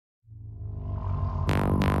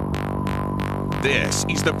This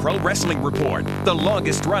is the Pro Wrestling Report, the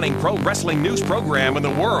longest-running pro wrestling news program in the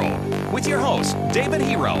world, with your hosts, David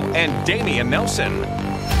Hero and Damian Nelson.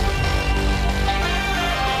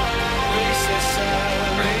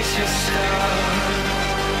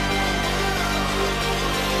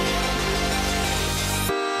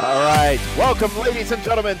 All right, welcome, ladies and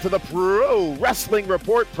gentlemen, to the Pro Wrestling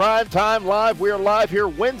Report PrimeTime Live. We are live here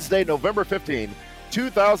Wednesday, November 15,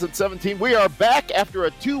 2017. We are back after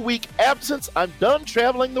a 2-week absence. I'm done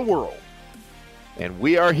traveling the world. And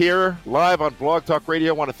we are here live on Blog Talk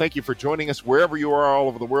Radio. I want to thank you for joining us wherever you are all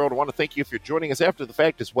over the world. I want to thank you if you're joining us after the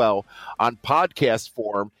fact as well on podcast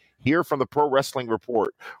form here from the Pro Wrestling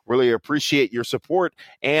Report. Really appreciate your support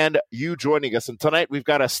and you joining us. And tonight we've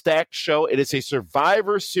got a stacked show. It is a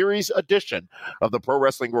Survivor Series edition of the Pro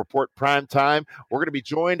Wrestling Report Primetime. We're going to be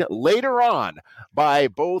joined later on by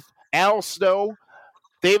both Al Snow,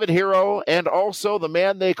 David Hero, and also the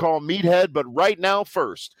man they call Meathead. But right now,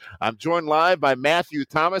 first, I'm joined live by Matthew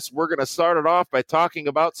Thomas. We're going to start it off by talking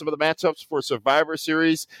about some of the matchups for Survivor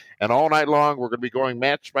Series. And all night long, we're going to be going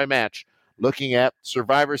match by match, looking at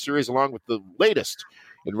Survivor Series along with the latest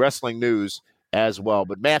in wrestling news as well.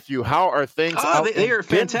 But Matthew, how are things out they are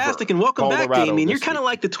fantastic, Denver, and welcome Colorado, back, Damien. You're kind of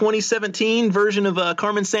like the 2017 version of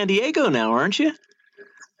Carmen Sandiego now, aren't you?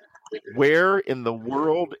 Where in the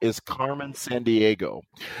world is Carmen Sandiego?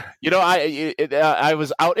 You know, I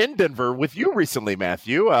was out in Denver with you recently,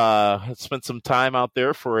 Matthew. I spent some time out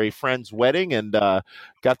there for a friend's wedding and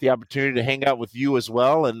got the opportunity to hang out with you as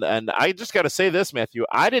well. And I just got to say this, Matthew,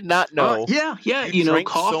 I did not know. Yeah. You know,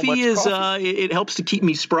 coffee is it helps to keep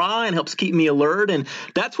me spry and helps keep me alert, and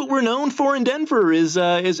that's what we're known for in Denver is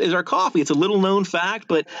our coffee. It's a little known fact,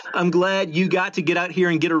 but I'm glad you got to get out here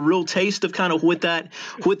and get a real taste of kind of what that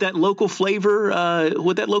local flavor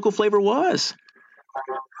was.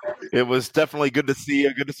 It was definitely good to see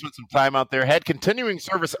you. Good to spend some time out there. Had continuing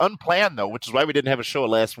service unplanned, though, which is why we didn't have a show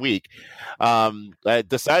last week. I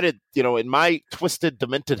decided, you know, in my twisted,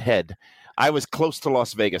 demented head, I was close to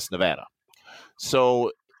Las Vegas, Nevada.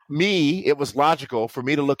 So it was logical for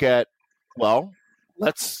me to look at, well,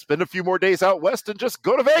 let's spend a few more days out west and just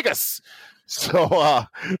go to Vegas. So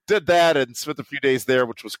did that and spent a few days there,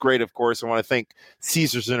 which was great, of course. I want to thank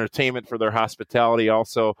Caesars Entertainment for their hospitality,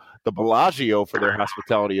 also the Bellagio for their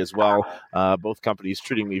hospitality as well. Both companies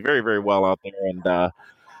treating me very, very well out there, and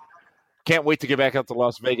can't wait to get back out to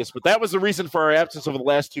Las Vegas. But that was the reason for our absence over the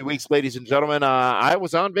last 2 weeks, ladies and gentlemen. I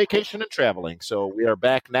was on vacation and traveling, so we are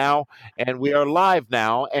back now, and we are live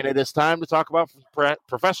now, and it is time to talk about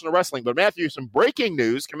professional wrestling. But, Matthew, some breaking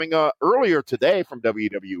news coming earlier today from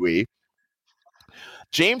WWE.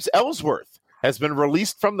 James Ellsworth has been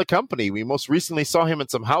released from the company. We most recently saw him in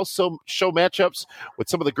some house show matchups with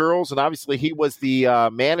some of the girls, and obviously he was the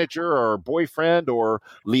manager or boyfriend or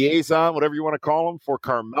liaison, whatever you want to call him, for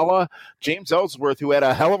Carmella. James Ellsworth, who had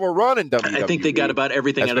a hell of a run in WWE. I think they got about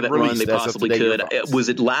everything out of that run they possibly could. Was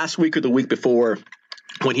it last week or the week before?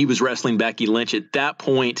 When he was wrestling Becky Lynch, at that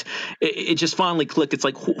point, it just finally clicked. It's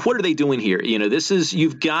like, what are they doing here? You know,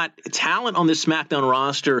 you've got talent on this SmackDown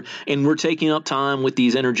roster, and we're taking up time with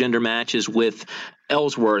these intergender matches with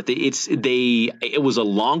Ellsworth. It was a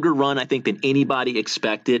longer run, I think, than anybody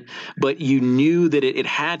expected, but you knew that it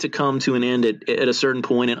had to come to an end at a certain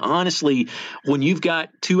point. And honestly, when you've got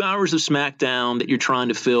 2 hours of SmackDown that you're trying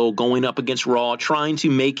to fill, going up against Raw, trying to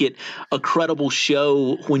make it a credible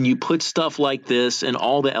show, when you put stuff like this and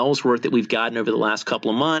all the Ellsworth that we've gotten over the last couple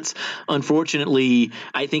of months, unfortunately,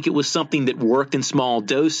 I think it was something that worked in small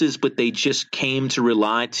doses, but they just came to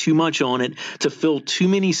rely too much on it to fill too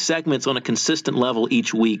many segments on a consistent level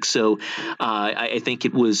each week. So I think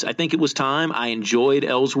it was time. I enjoyed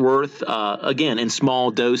Ellsworth again in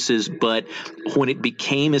small doses, but when it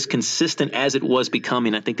became as consistent as it was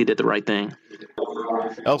becoming, I think they did the right thing.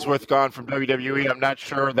 Ellsworth gone from WWE. I'm not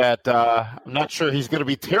sure he's going to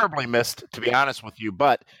be terribly missed, to be honest with you,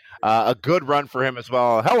 but a good run for him as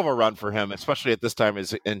well. A hell of a run for him, especially at this time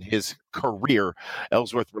in his career.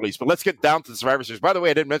 Ellsworth released. But let's get down to the Survivor Series. By the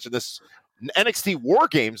way, I didn't mention this. NXT War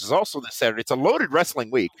Games is also this Saturday. It's a loaded wrestling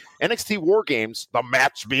week. NXT War Games, the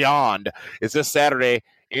match beyond, is this Saturday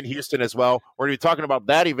in Houston as well. We're going to be talking about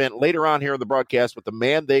that event later on here in the broadcast with the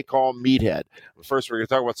man they call Meathead. But first, we're going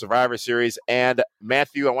to talk about Survivor Series. And,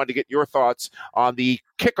 Matthew, I wanted to get your thoughts on the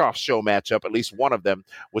kickoff show matchup, at least one of them,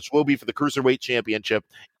 which will be for the Cruiserweight Championship.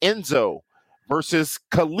 Enzo versus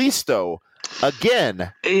Kalisto.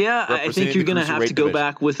 Again, yeah, I think you're going to have to go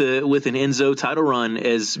back with an Enzo title run,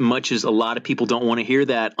 as much as a lot of people don't want to hear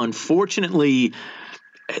that. Unfortunately,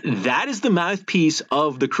 that is the mouthpiece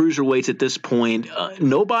of the cruiserweights at this point.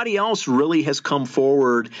 Nobody else really has come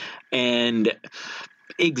forward and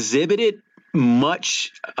exhibited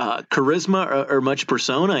much charisma or much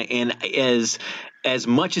persona, and as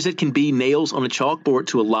much as it can be nails on a chalkboard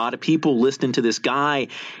to a lot of people listening to this guy,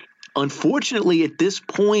 unfortunately, at this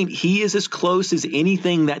point, he is as close as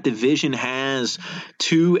anything that division has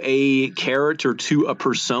to a character, to a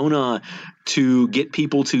persona, to get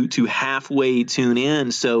people to halfway tune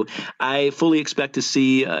in. So I fully expect to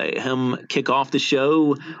see him kick off the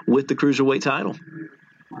show with the Cruiserweight title.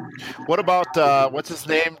 What about what's his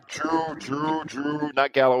name? Drew,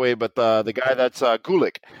 not Galloway, but the guy that's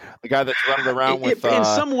Gulick, the guy that's running around with in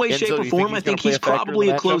some way, Enzo. shape, or form. I think he's probably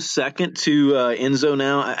a close second to Enzo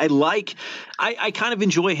now. I kind of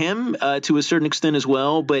enjoy him to a certain extent as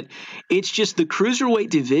well, but it's just the Cruiserweight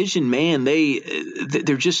division, man.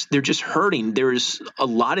 They're just hurting. There's a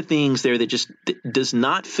lot of things there that just does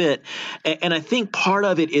not fit, and I think part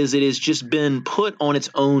of it is it has just been put on its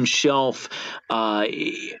own shelf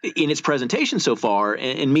in its presentation so far.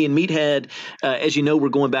 And me and Meathead, as you know, we're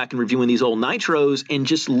going back and reviewing these old Nitros and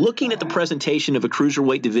just looking at the presentation of a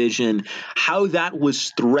Cruiserweight division, how that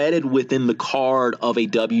was threaded within the card of a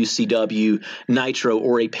WCW Nitro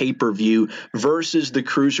or a pay-per-view versus the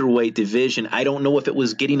Cruiserweight division. I don't know if it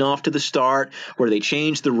was getting off to the start where they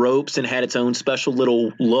changed the ropes and had its own special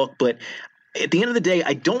little look, but at the end of the day,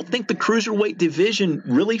 I don't think the Cruiserweight division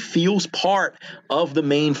really feels part of the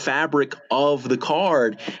main fabric of the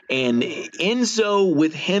card. And Enzo,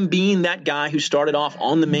 with him being that guy who started off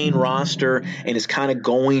on the main roster and is kind of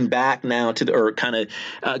going back now to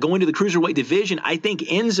going to the Cruiserweight division, I think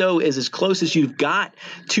Enzo is as close as you've got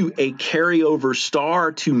to a carryover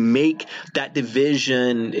star to make that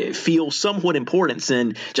division feel somewhat important.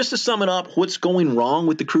 And just to sum it up, what's going wrong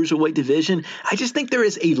with the Cruiserweight division? I just think there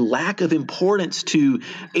is a lack of importance to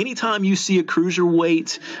anytime you see a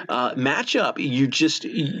cruiserweight matchup.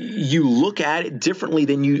 You look at it differently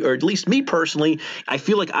than you, or at least me personally, I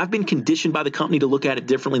feel like I've been conditioned by the company to look at it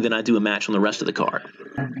differently than I do a match on the rest of the card.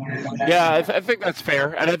 Yeah, I think that's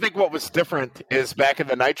fair. And I think what was different is back in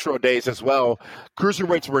the Nitro days as well,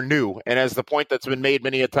 cruiserweights were new. And as the point that's been made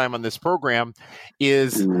many a time on this program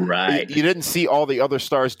is right, you didn't see all the other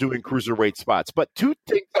stars doing cruiserweight spots. But two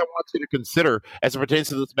things I want you to consider as it pertains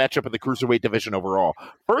to this matchup in the cruiserweight division overall.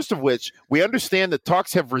 First of which, we understand that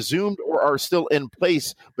talks have resumed or are still in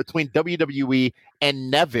place between WWE and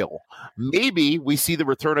Neville. Maybe we see the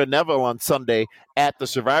return of Neville on Sunday at the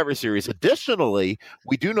Survivor Series. Additionally,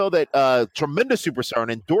 we do know that a tremendous superstar,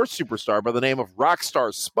 an endorsed superstar by the name of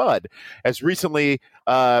Rockstar Spud, has recently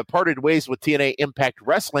parted ways with TNA Impact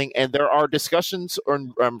Wrestling, and there are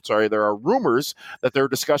there are rumors that there are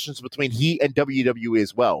discussions between he and WWE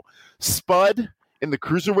as well. Spud in the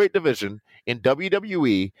Cruiserweight division in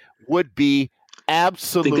WWE would be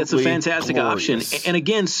absolutely I think that's a fantastic option. And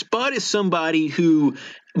again, Spud is somebody who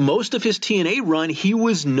most of his TNA run, he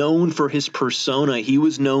was known for his persona. He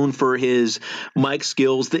was known for his mic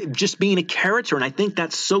skills, just being a character. And I think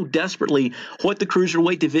that's so desperately what the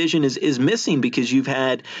Cruiserweight division is missing, because you've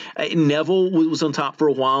had Neville was on top for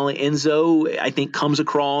a while. Enzo, I think, comes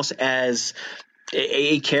across as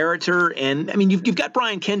a character, and I mean you've got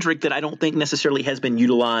Brian Kendrick that I don't think necessarily has been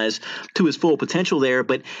utilized to his full potential there,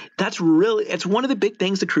 but it's one of the big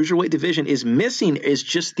things the Cruiserweight division is missing, is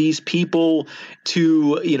just these people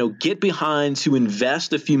to get behind, to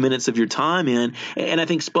invest a few minutes of your time in, and I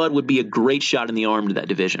think Spud would be a great shot in the arm to that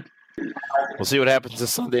division. We'll see what happens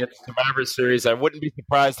this Sunday at the Survivor Series. I wouldn't be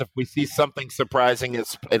surprised if we see something surprising,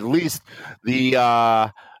 as at least the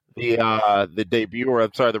debut, or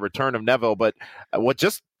I'm sorry, the return of Neville. But what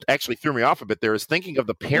just actually threw me off a bit there is thinking of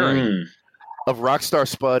the pairing of Rockstar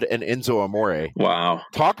Spud and Enzo Amore. Wow.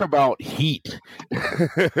 Talk about heat.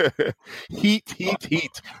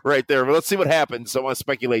 heat right there. But let's see what happens. Don't want to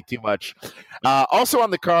speculate too much. Also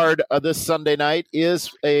on the card this Sunday night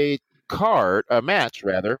is a match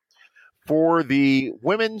for the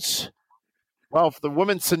women's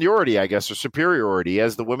seniority, I guess, or superiority,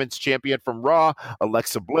 as the women's champion from Raw,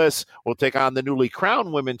 Alexa Bliss, will take on the newly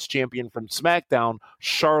crowned women's champion from SmackDown,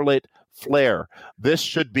 Charlotte Flair. This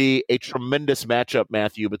should be a tremendous matchup,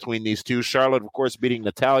 Matthew, between these two. Charlotte, of course, beating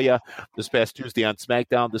Natalya this past Tuesday on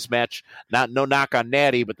SmackDown. This match, no knock on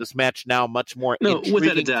Natty, but this match now much more intriguing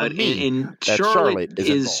without a doubt. For me, and Charlotte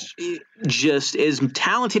is just as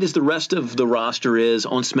talented as the rest of the roster is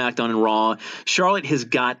on SmackDown and Raw. Charlotte has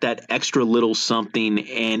got that extra little something,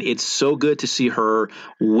 and it's so good to see her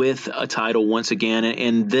with a title once again.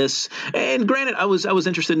 And granted, I was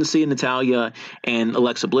interested in seeing Natalya and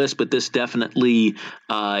Alexa Bliss, but this this definitely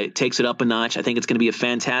takes it up a notch. I think it's going to be a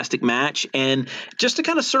fantastic match. And just to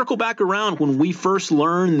kind of circle back around, when we first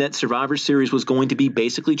learned that Survivor Series was going to be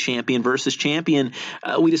basically champion versus champion,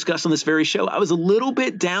 we discussed on this very show, I was a little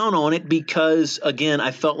bit down on it because, again, I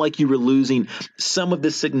felt like you were losing some of the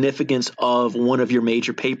significance of one of your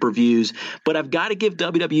major pay-per-views. But I've got to give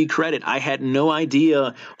WWE credit. I had no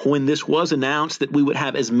idea when this was announced that we would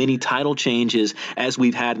have as many title changes as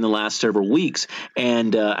we've had in the last several weeks.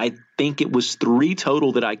 And I think it was 3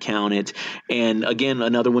 total that I counted. And again,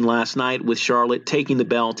 another one last night with Charlotte taking the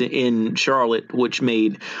belt in Charlotte, which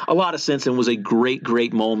made a lot of sense and was a great,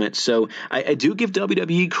 great moment. So I do give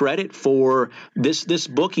WWE credit for this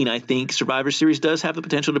booking. I think Survivor Series does have the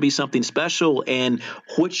potential to be something special. And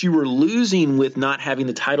what you were losing with not having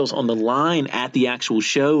the titles on the line at the actual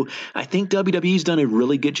show, I think WWE's done a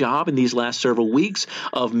really good job in these last several weeks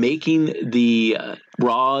of making the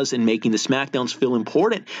Raws and making the Smackdowns feel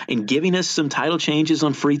important and giving us some title changes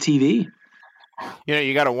on free TV.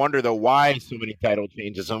 You got to wonder, though, why so many title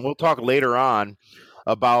changes. And we'll talk later on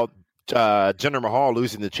about Jinder Mahal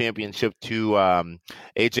losing the championship to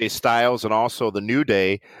AJ Styles, and also the New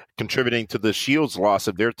Day contributing to the Shield's loss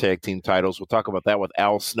of their tag team titles. We'll talk about that with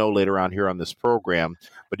Al Snow later on here on this program.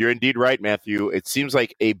 But you're indeed right, Matthew. It seems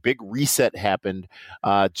like a big reset happened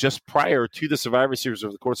just prior to the Survivor Series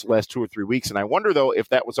over the course of the last 2 or 3 weeks. And I wonder, though, if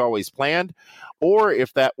that was always planned, or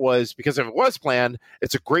if that was, because if it was planned,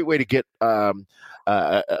 it's a great way to get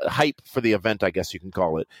hype for the event, I guess you can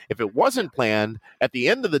call it. If it wasn't planned, at the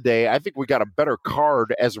end of the day, I think we got a better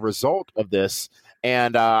card as a result of this.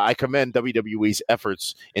 And I commend WWE's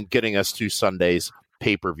efforts in getting us to Sunday's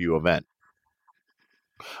pay-per-view event.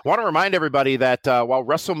 I want to remind everybody that while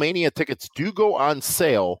WrestleMania tickets do go on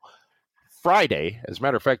sale Friday, as a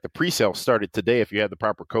matter of fact, the pre-sale started today if you had the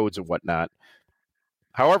proper codes and whatnot.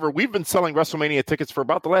 However, we've been selling WrestleMania tickets for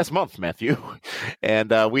about the last month, Matthew,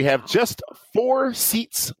 and we have just 4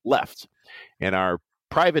 seats left in our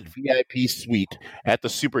private VIP suite at the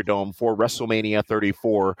Superdome for WrestleMania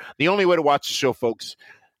 34. The only way to watch the show, folks,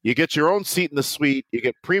 you get your own seat in the suite, you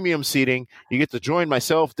get premium seating, you get to join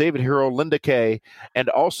myself, David Hero, Linda Kay, and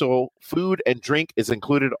also food and drink is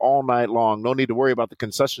included all night long. No need to worry about the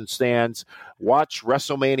concession stands. Watch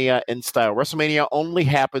WrestleMania in style. WrestleMania only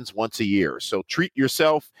happens once a year, so treat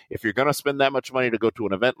yourself. If you're going to spend that much money to go to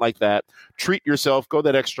an event like that, treat yourself, go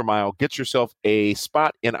that extra mile, get yourself a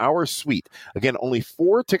spot in our suite. Again, only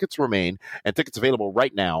 4 tickets remain, and tickets available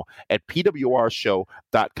right now at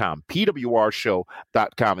PWRshow.com,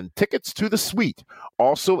 PWRshow.com. And tickets to the suite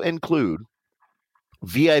also include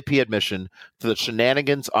VIP admission to the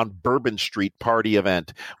Shenanigans on Bourbon Street party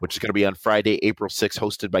event, which is going to be on Friday, April 6th,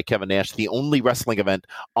 hosted by Kevin Nash, the only wrestling event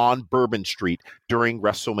on Bourbon Street during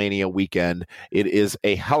WrestleMania weekend. It is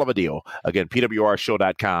a hell of a deal. Again,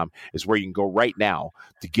 PWRshow.com is where you can go right now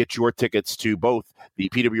to get your tickets to both the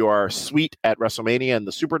PWR suite at WrestleMania and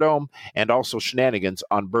the Superdome, and also Shenanigans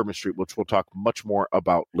on Bourbon Street, which we'll talk much more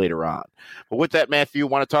about later on. But with that, Matthew, I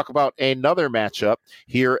want to talk about another matchup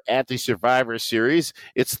here at the Survivor Series.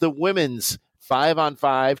 It's the women's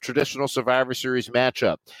 5-on-5 traditional Survivor Series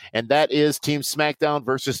matchup, and that is Team SmackDown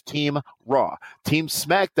versus Team Raw. Team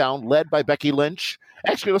SmackDown, led by Becky Lynch.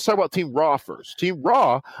 Actually, let's talk about Team Raw first. Team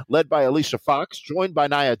Raw, led by Alicia Fox, joined by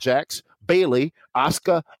Nia Jax, Bayley,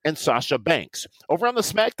 Asuka, and Sasha Banks. Over on the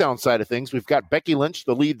SmackDown side of things, we've got Becky Lynch,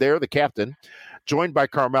 the lead there, the captain, joined by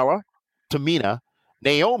Carmella, Tamina,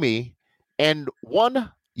 Naomi, and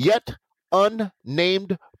one yet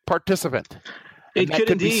unnamed participant. It could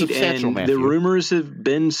indeed, and Matthew. The rumors have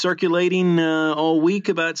been circulating all week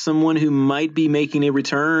about someone who might be making a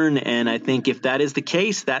return, and I think if that is the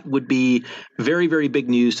case, that would be very, very big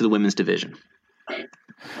news to the women's division.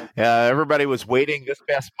 Everybody was waiting this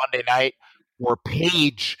past Monday night for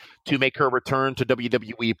Paige to make her return to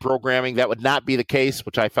WWE programming. That would not be the case,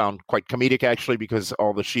 which I found quite comedic, actually, because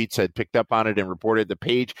all the sheets had picked up on it and reported the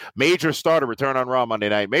Paige, major star, to return on Raw Monday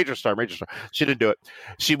night. Major star. She didn't do it.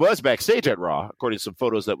 She was backstage at Raw, according to some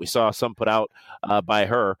photos that we saw, some put out by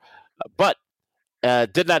her, but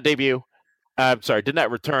did not debut. Did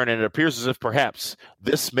not return, and it appears as if perhaps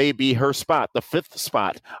this may be her spot, the 5th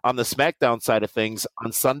spot on the SmackDown side of things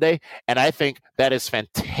on Sunday, and I think that is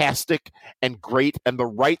fantastic and great and the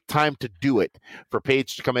right time to do it for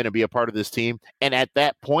Paige to come in and be a part of this team. And at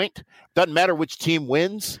that point, doesn't matter which team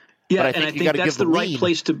wins. Yeah, and I think that's the right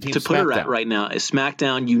place to put her at right now. As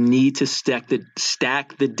SmackDown, you need to stack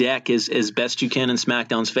the deck as best you can in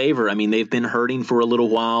SmackDown's favor. I mean, they've been hurting for a little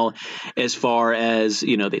while as far as,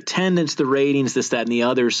 the attendance, the ratings, this, that, and the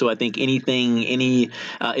other. So I think any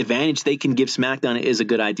advantage they can give SmackDown is a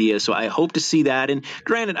good idea. So I hope to see that. And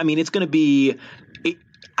granted, I mean, it's going to be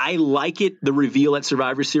I like it, the reveal at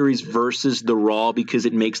Survivor Series versus the Raw, because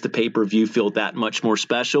it makes the pay-per-view feel that much more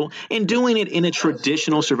special. And doing it in a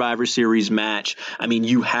traditional Survivor Series match, I mean,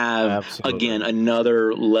 you have, again,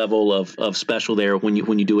 another level of special there when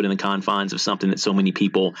you do it in the confines of something that so many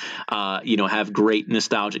people, have great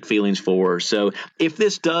nostalgic feelings for. So if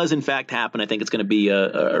this does, in fact, happen, I think it's going to be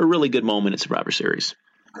a really good moment at Survivor Series.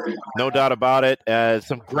 No doubt about it.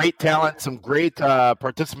 Some great talent, some great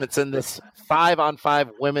participants in this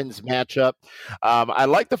 5-on-5 women's matchup. I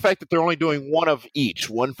like the fact that they're only doing one of each,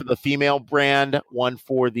 one for the female brand, one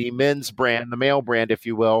for the men's brand, the male brand, if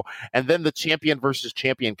you will, and then the champion versus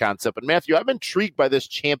champion concept. And Matthew, I'm intrigued by this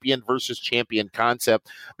champion versus champion concept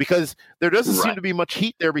because there doesn't seem to be much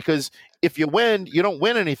heat there, because if you win, you don't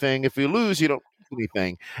win anything. If you lose, you don't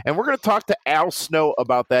anything. And we're going to talk to Al Snow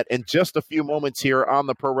about that in just a few moments here on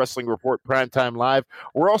the Pro Wrestling Report Primetime Live.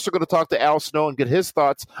 We're also going to talk to Al Snow and get his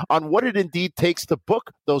thoughts on what it indeed takes to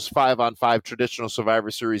book those 5-on-5 traditional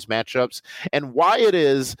Survivor Series matchups, and why it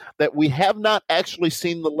is that we have not actually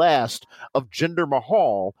seen the last of Jinder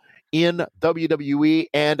Mahal in WWE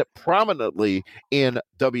and prominently in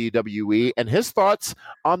WWE, and his thoughts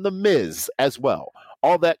on The Miz as well.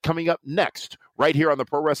 All that coming up next, right here on the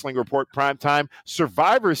Pro Wrestling Report Primetime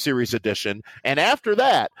Survivor Series edition. And after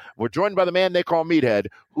that, we're joined by the man they call Meathead,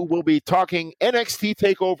 who will be talking NXT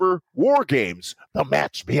TakeOver War Games, the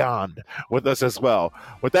match beyond, with us as well.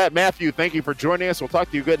 With that, Matthew, thank you for joining us. We'll talk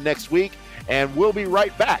to you again next week, and we'll be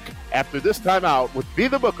right back after this time out with Be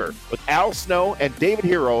the Booker with Al Snow and David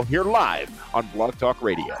Hero here live on Blog Talk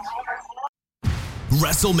Radio.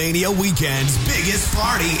 WrestleMania weekend's biggest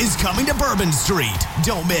party is coming to Bourbon Street.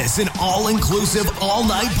 Don't miss an all-inclusive,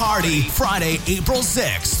 all-night party Friday, April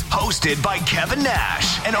 6th. Hosted by Kevin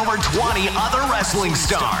Nash and over 20 other wrestling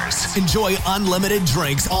stars. Enjoy unlimited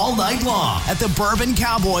drinks all night long at the Bourbon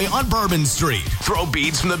Cowboy on Bourbon Street. Throw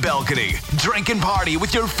beads from the balcony. Drink and party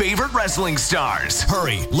with your favorite wrestling stars.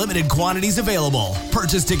 Hurry, limited quantities available.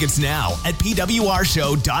 Purchase tickets now at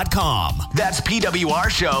PWRshow.com. That's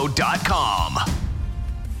PWRshow.com.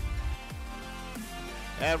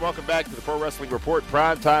 And welcome back to the Pro Wrestling Report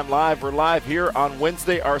Primetime Live. We're live here on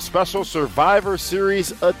Wednesday, our special Survivor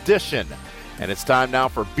Series edition. And it's time now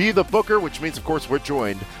for Be the Booker, which means, of course, we're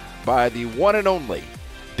joined by the one and only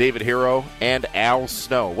David Hero and Al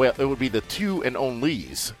Snow. Well, it would be the two and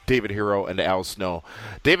onlys, David Hero and Al Snow.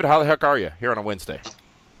 David, how the heck are you here on a Wednesday?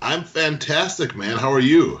 I'm fantastic, man. How are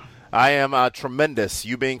you? I am tremendous.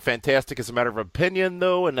 You being fantastic is a matter of opinion,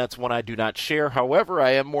 though, and that's one I do not share. However,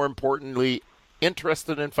 I am more importantly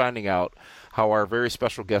interested in finding out how our very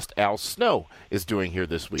special guest Al Snow is doing here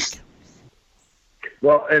this week.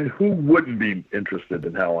 Well, and who wouldn't be interested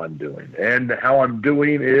in how I'm doing? And how I'm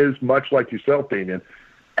doing is, much like yourself, Damien,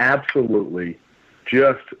 absolutely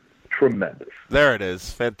just tremendous. There it is.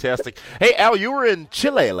 Fantastic. Hey, Al, you were in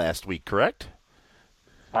Chile last week, correct?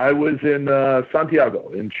 I was in Santiago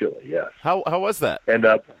in Chile, yes. How was that? And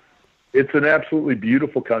it's an absolutely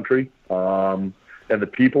beautiful country. And the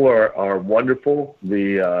people are wonderful.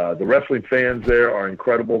 The wrestling fans there are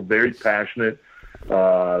incredible, very passionate,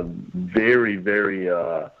 very, very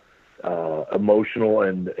emotional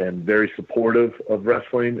and very supportive of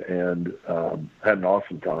wrestling, and had an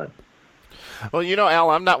awesome time. Well, you know, Al,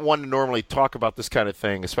 I'm not one to normally talk about this kind of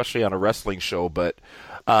thing, especially on a wrestling show, but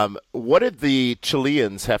what did the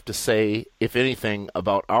Chileans have to say, if anything,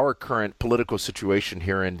 about our current political situation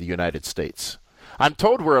here in the United States? I'm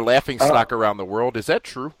told we're a laughingstock around the world. Is that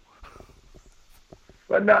true?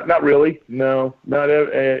 But not really. No, not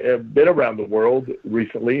a bit around the world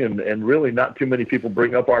recently, and really not too many people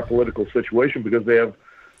bring up our political situation because they have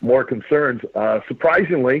more concerns.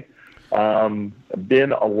 Surprisingly,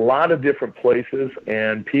 been a lot of different places,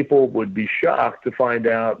 and people would be shocked to find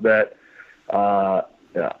out that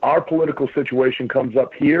our political situation comes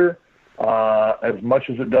up here as much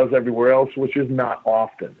as it does everywhere else, which is not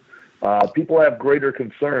often. People have greater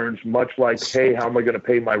concerns, much like, hey, how am I going to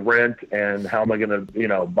pay my rent, and how am I going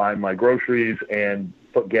to, buy my groceries and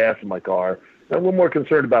put gas in my car? I'm a little more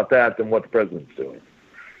concerned about that than what the president's doing.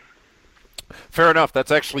 Fair enough. That's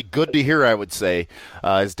actually good to hear, I would say,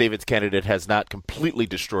 as David's candidate has not completely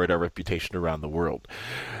destroyed our reputation around the world.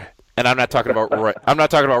 And I'm not talking about Roy. I'm not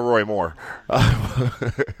talking about Roy Moore.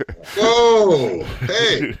 Whoa!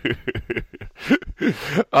 Hey.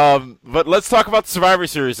 But let's talk about the Survivor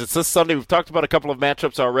Series. It's this Sunday. We've talked about a couple of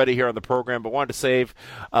matchups already here on the program, but wanted to save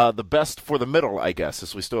the best for the middle, I guess,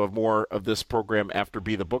 as we still have more of this program after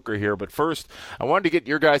Be the Booker here. But first, I wanted to get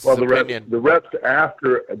your guys' opinion. The rest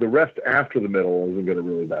after the middle isn't going to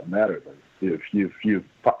really that matter. You've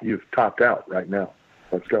topped out right now.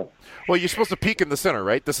 Let's go. Well, you're supposed to peak in the center,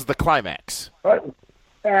 right? This is the climax. Right.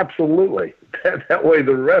 Absolutely. That way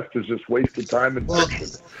the rest is just wasted time and friction.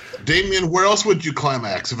 Damian, where else would you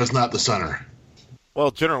climax if it's not the center?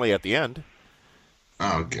 Well, generally at the end.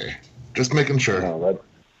 Okay. Just making sure. No,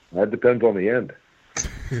 that depends on the end.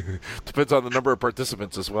 Depends on the number of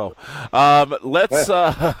participants as well. Let's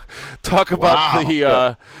talk about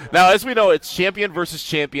now, as we know, it's champion versus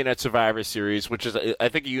champion at Survivor Series, which is, I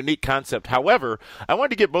think, a unique concept. However, I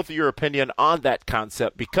wanted to get both of your opinion on that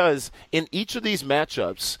concept because in each of these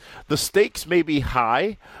matchups, the stakes may be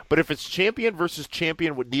high, but if it's champion versus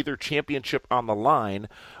champion with neither championship on the line,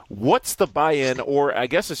 what's the buy-in, or I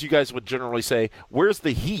guess as you guys would generally say, where's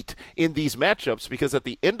the heat in these matchups? Because at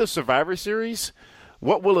the end of Survivor Series,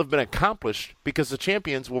 what will have been accomplished, because the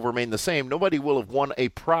champions will remain the same. Nobody will have won a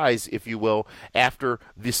prize, if you will, after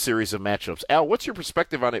this series of matchups. Al, what's your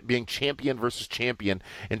perspective on it being champion versus champion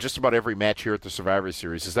in just about every match here at the Survivor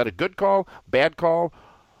Series? Is that a good call, bad call?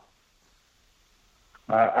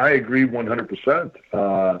 I agree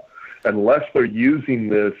 100%. Unless they're using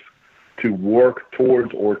this to work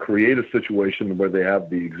towards or create a situation where they have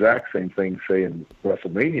the exact same thing, say in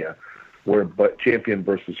WrestleMania, where but champion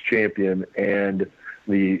versus champion and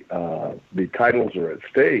the titles are at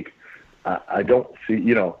stake. I don't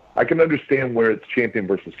see, I can understand where it's champion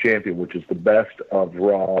versus champion, which is the best of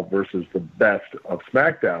Raw versus the best of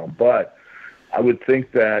SmackDown. But I would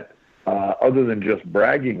think that other than just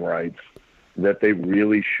bragging rights, that they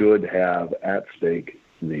really should have at stake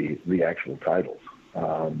the actual titles.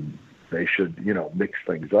 They should, mix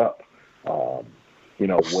things up,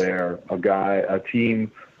 where a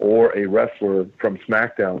team or a wrestler from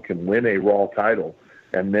SmackDown can win a Raw title,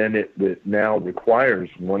 and then it now requires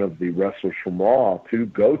one of the wrestlers from Raw to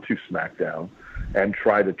go to SmackDown and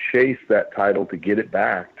try to chase that title to get it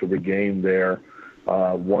back to regain their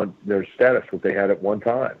status that they had at one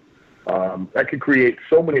time. That could create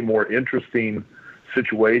so many more interesting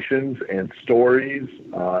situations and stories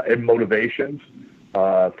and motivations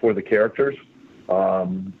for the characters. I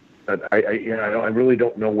really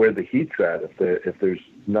don't know where the heat's at if there's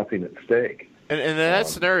nothing at stake. And in that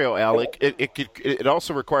scenario, Alec, it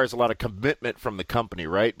also requires a lot of commitment from the company,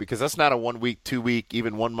 right? Because that's not a 1 week, 2 week,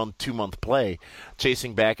 even 1 month, 2 month play.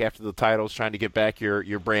 Chasing back after the titles, trying to get back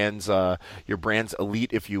your brand's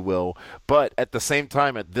elite, if you will. But at the same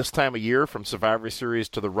time, at this time of year, from Survivor Series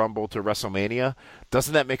to the Rumble to WrestleMania,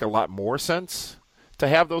 doesn't that make a lot more sense to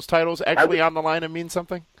have those titles actually on the line and mean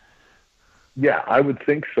something? Yeah, I would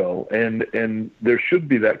think so, and there should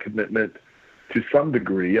be that commitment to some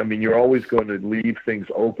degree. I mean, you're always going to leave things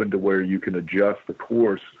open to where you can adjust the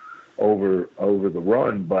course over the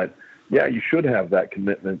run, but yeah, you should have that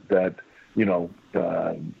commitment that,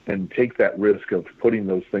 and take that risk of putting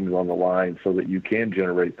those things on the line so that you can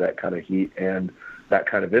generate that kind of heat and that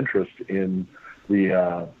kind of interest in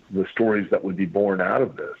the stories that would be born out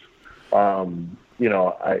of this.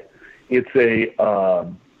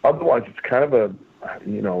 Otherwise it's kind of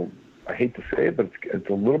I hate to say it, but it's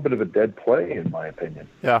a little bit of a dead play, in my opinion.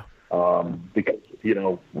 Yeah. Because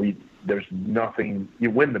there's nothing. You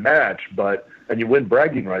win the match, and you win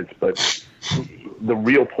bragging rights, but the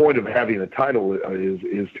real point of having a title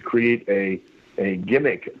is to create a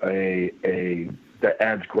gimmick, that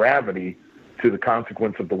adds gravity to the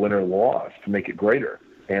consequence of the win or loss to make it greater.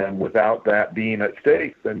 And without that being at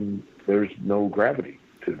stake, then there's no gravity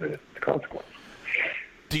to the consequence.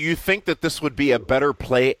 Do you think that this would be a better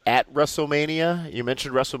play at WrestleMania? You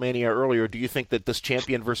mentioned WrestleMania earlier. Do you think that this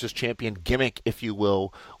champion versus champion gimmick, if you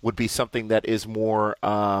will, would be something that is more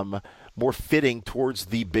fitting towards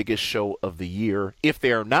the biggest show of the year if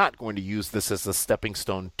they are not going to use this as a stepping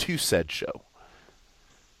stone to said show?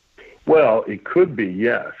 Well, it could be,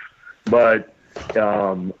 yes. But,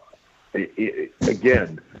 doing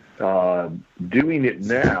it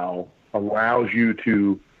now allows you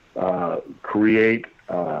to create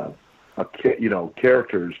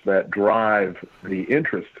characters that drive the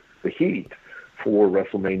interest, the heat for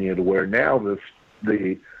WrestleMania, to where now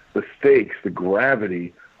the stakes, the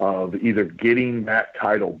gravity of either getting that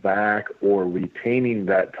title back or retaining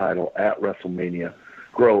that title at WrestleMania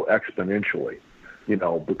grow exponentially,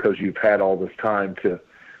 because you've had all this time to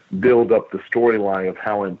build up the storyline of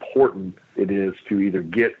how important it is to either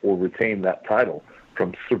get or retain that title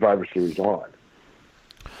from Survivor Series on.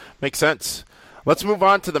 Makes sense. Let's move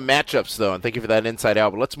on to the matchups, though, and thank you for that insight, Al.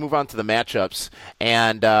 But let's move on to the matchups.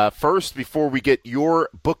 And first, before we get your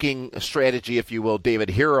booking strategy, if you will, David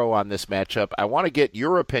Hero, on this matchup, I want to get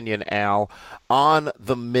your opinion, Al, on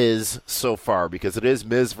The Miz so far, because it is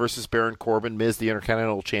Miz versus Baron Corbin. Miz, the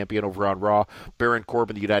Intercontinental Champion over on Raw. Baron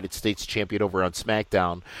Corbin, the United States Champion over on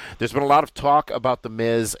SmackDown. There's been a lot of talk about The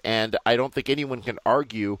Miz, and I don't think anyone can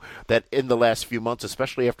argue that in the last few months,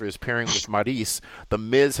 especially after his pairing with Maurice, The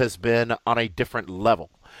Miz has been on a different level.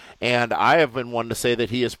 And I have been one to say that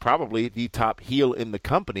he is probably the top heel in the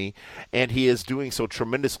company, and he is doing so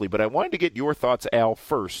tremendously. But I wanted to get your thoughts, Al,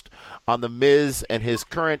 first on The Miz and his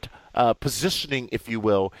current positioning, if you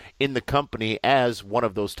will, in the company as one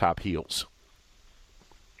of those top heels.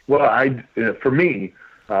 Well, for me,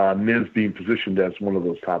 Miz being positioned as one of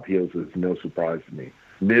those top heels is no surprise to me.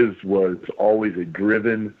 Miz was always a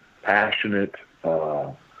driven, passionate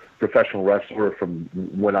professional wrestler from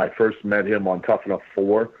when I first met him on Tough Enough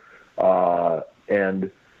 4,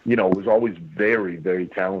 and was always very, very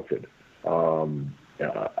talented.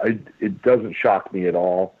 It doesn't shock me at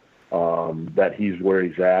all that he's where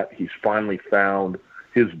he's at. He's finally found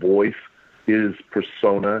his voice, his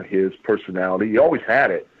persona, his personality. He always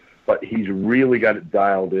had it, but he's really got it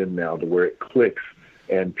dialed in now to where it clicks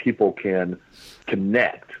and people can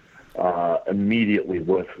connect immediately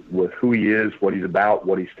with who he is, what he's about,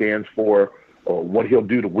 what he stands for, or what he'll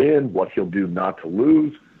do to win, what he'll do not to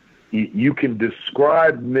lose. You can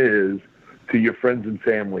describe Miz to your friends and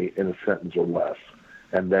family in a sentence or less.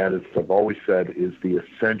 And that, as I've always said, is the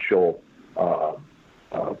essential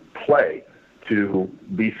play to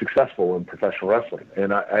be successful in professional wrestling.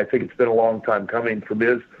 And I think it's been a long time coming for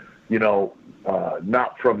Miz,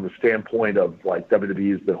 not from the standpoint of like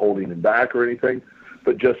WWE has been holding him back or anything,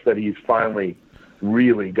 but just that he's finally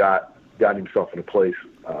really got himself in a place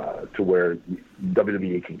to where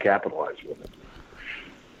WWE can capitalize with him.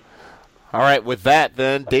 All right, with that,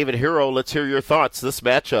 then, David Hero, let's hear your thoughts. This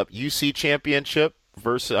matchup, UC Championship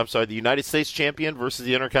the United States Champion versus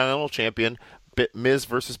the Intercontinental Champion, Miz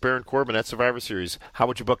versus Baron Corbin at Survivor Series. How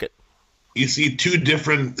would you book it? You see two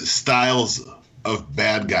different styles of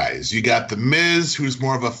bad guys. You got the Miz, who's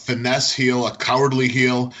more of a finesse heel, a cowardly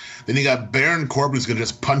heel. Then you got Baron Corbin, who's going to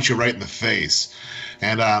just punch you right in the face.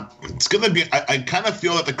 And it's going to be – I kind of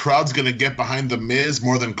feel that the crowd's going to get behind the Miz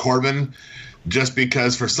more than Corbin, just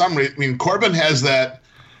because for some reason – Corbin has that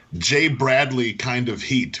Jay Bradley kind of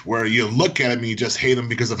heat where you look at him and you just hate him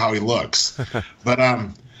because of how he looks. But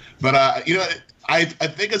I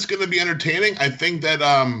think it's going to be entertaining. I think that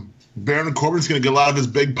Baron Corbin's going to get a lot of his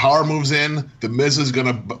big power moves in. The Miz is going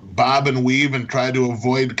to bob and weave and try to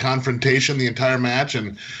avoid confrontation the entire match.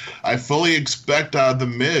 And I fully expect the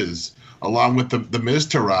Miz, along with the Miz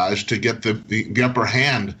Taraj, to get the upper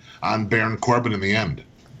hand on Baron Corbin in the end.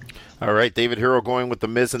 All right, David Hero going with the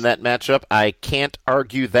Miz in that matchup. I can't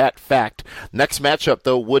argue that fact. Next matchup,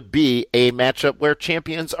 though, would be a matchup where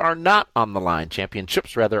champions are not on the line.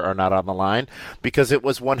 Championships, rather, are not on the line, because it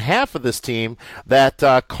was one half of this team that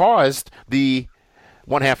caused the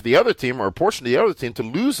one half of the other team, or a portion of the other team, to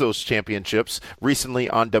lose those championships recently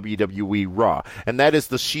on WWE RAW. And that is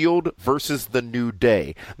the Shield versus the New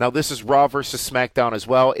Day. Now, this is Raw versus SmackDown as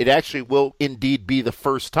well. It actually will indeed be the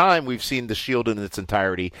first time we've seen the Shield in its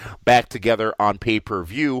entirety back together on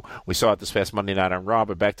pay-per-view. We saw it this past Monday night on Raw,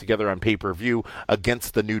 but back together on pay-per-view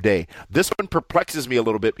against the New Day. This one perplexes me a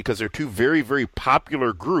little bit because they're two very, very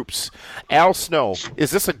popular groups. Al Snow, is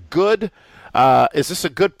this a good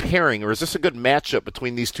pairing, or is this a good matchup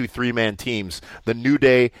between these two three-man teams, the New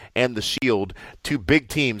Day and the Shield, two big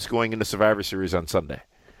teams going into Survivor Series on Sunday?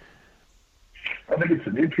 I think it's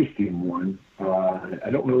an interesting one. I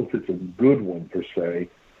don't know if it's a good one per se.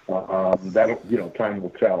 Time will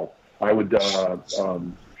tell. I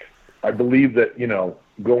believe that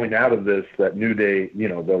going out of this, that New Day,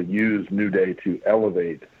 they'll use New Day to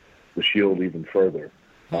elevate the Shield even further.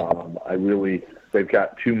 They've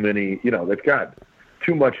got too many, they've got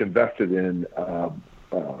too much invested in,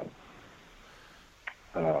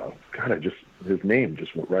 his name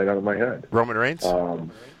just went right out of my head. Roman Reigns?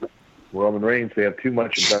 Roman Reigns, they have too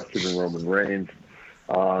much invested in Roman Reigns.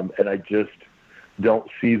 And I just don't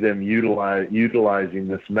see them utilizing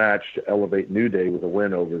this match to elevate New Day with a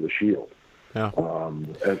win over the Shield. Yeah.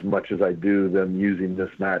 As much as I do them using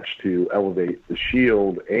this match to elevate the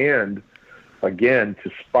Shield and, again,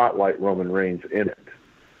 to spotlight Roman Reigns in it.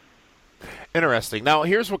 Interesting. Now,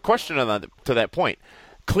 here's a question to that point.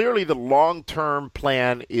 Clearly, the long-term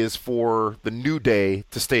plan is for the New Day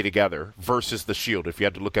to stay together versus the Shield, if you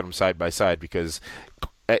had to look at them side by side, because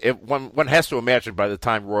one has to imagine by the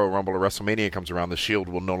time Royal Rumble or WrestleMania comes around, the Shield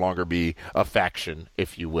will no longer be a faction,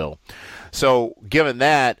 if you will. So given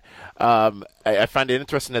that, I find it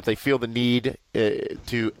interesting that they feel the need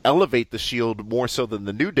to elevate the Shield more so than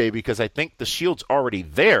the New Day, because I think the Shield's already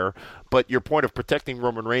there, but your point of protecting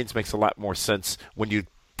Roman Reigns makes a lot more sense when you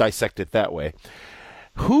dissect it that way.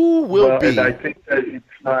 Who will be? And I think that it's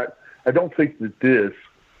not. I don't think that this,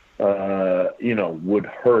 would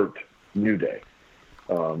hurt New Day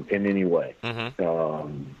in any way.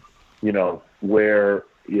 Where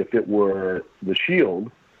if it were the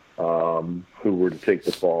Shield who were to take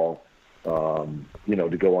the fall,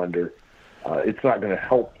 to go under, it's not going to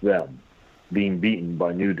help them being beaten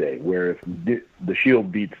by New Day. Where if the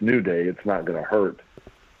Shield beats New Day, it's not going to hurt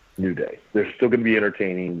New Day. They're still going to be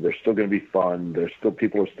entertaining. They're still going to be fun.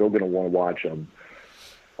 People are still going to want to watch them.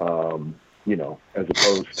 As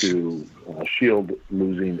opposed to Shield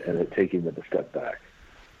losing and it taking them a step back.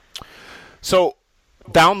 So,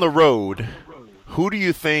 down the road, who do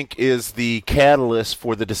you think is the catalyst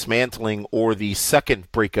for the dismantling or the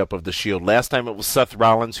second breakup of the Shield? Last time it was Seth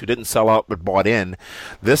Rollins, who didn't sell out but bought in.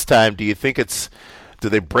 This time, do you think do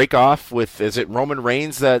they break off is it Roman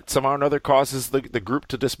Reigns that somehow or another causes the group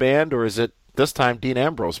to disband, or is it this time Dean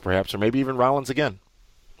Ambrose perhaps, or maybe even Rollins again?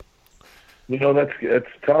 That's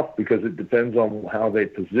tough because it depends on how they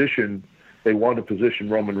want to position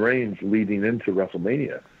Roman Reigns leading into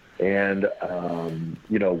WrestleMania. And,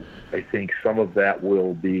 I think some of that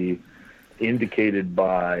will be indicated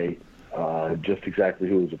by just exactly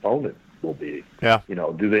who his opponent will be. Yeah.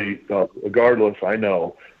 Do they, regardless, I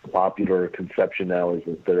know the popular conception now is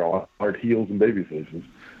that there aren't heels and baby faces.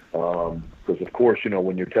 Because, of course,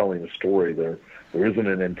 when you're telling a story, there isn't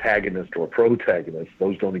an antagonist or a protagonist.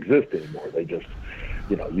 Those don't exist anymore. They just,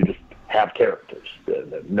 you just have characters.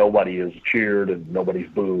 Nobody is cheered and nobody's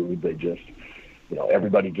booed. They just,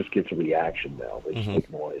 everybody just gets a reaction now. They just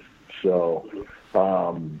make noise. So,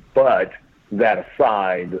 but that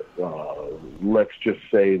aside, let's just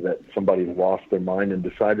say that somebody lost their mind and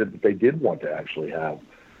decided that they did want to actually have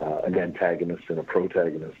an antagonist and a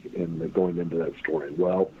protagonist going into that story.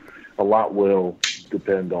 Well, a lot will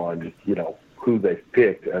depend on, who they've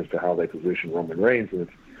picked as to how they position Roman Reigns. And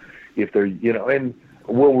if they're, and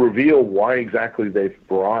we'll reveal why exactly they've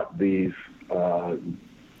brought these, the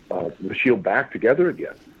Shield back together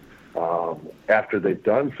again. After they've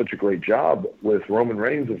done such a great job with Roman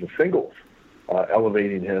Reigns as a singles,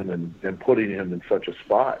 elevating him and putting him in such a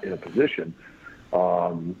spot, in a position.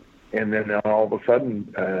 And then all of a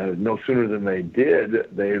sudden, no sooner than they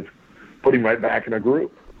did, they've put him right back in a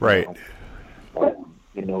group. Right.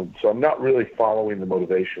 So I'm not really following the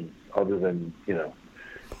motivation other than,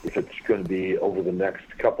 if it's going to be over the next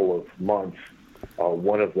couple of months,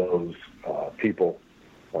 one of those people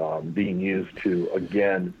being used to,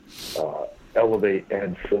 again, elevate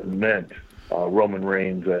and cement Roman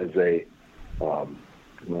Reigns as not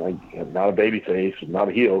a babyface, not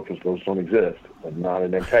a heel, because those don't exist, and not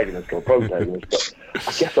an antagonist or a protagonist, but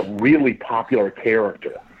I guess a really popular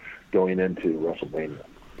character going into WrestleMania.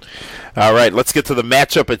 All right, let's get to the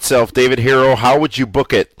matchup itself. David Hero, how would you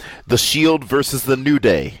book it? The Shield versus the New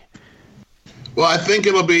Day. Well, I think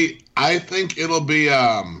it'll be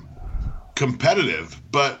competitive,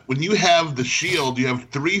 but when you have the Shield, you have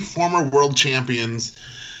 3 former world champions.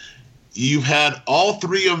 You've had all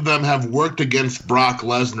 3 of them have worked against Brock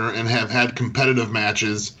Lesnar and have had competitive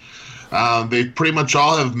matches. They pretty much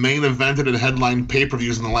all have main evented and headlined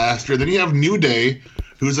pay-per-views in the last year. Then you have New Day,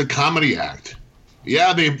 who's a comedy act.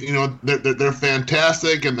 Yeah, they're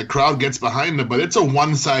fantastic, and the crowd gets behind them, but it's a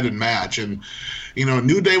one-sided match. And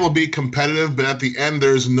New Day will be competitive, but at the end,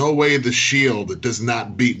 there's no way the Shield does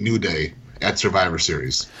not beat New Day at Survivor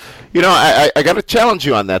Series. I got to challenge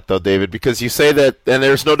you on that, though, David, because you say that, and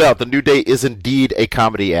there's no doubt, the New Day is indeed a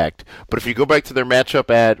comedy act. But if you go back to their matchup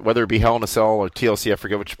at, whether it be Hell in a Cell or TLC, I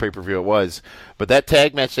forget which pay-per-view it was, but that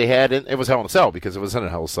tag match they had, it was Hell in a Cell because it was in a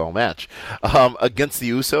Hell in a Cell match, against the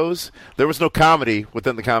Usos, there was no comedy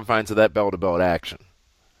within the confines of that bell-to-bell action.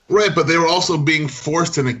 Right, but they were also being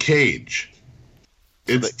forced in a cage.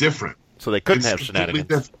 It's different. So they couldn't have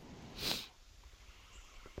shenanigans.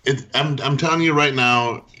 I'm telling you right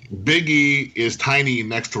now, Big E is tiny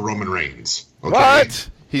next to Roman Reigns. Okay? What?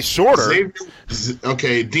 He's shorter.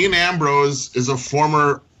 Dean Ambrose is a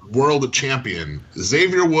former world champion.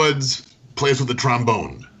 Xavier Woods plays with the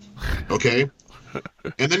trombone. Okay?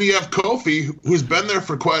 And then you have Kofi, who's been there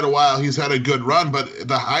for quite a while. He's had a good run, but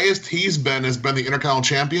the highest he's been has been the Intercontinental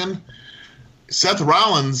Champion. Seth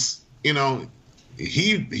Rollins,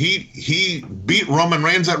 he beat Roman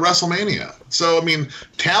Reigns at WrestleMania. So,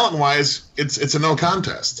 talent-wise, it's a no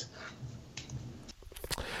contest.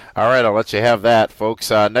 All right, I'll let you have that,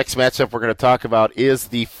 folks. Next matchup we're going to talk about is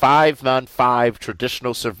the 5-on-5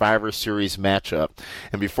 traditional Survivor Series matchup.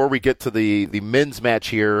 And before we get to the men's match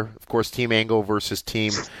here, of course, Team Angle versus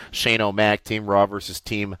Team Shane O'Mac, Team Raw versus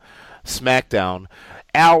Team Smackdown.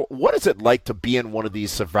 Al, what is it like to be in one of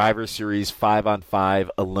these Survivor Series 5-on-5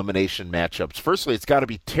 elimination matchups? Firstly, it's got to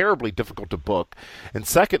be terribly difficult to book. And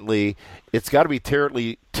secondly, it's got to be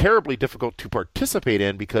terribly difficult to participate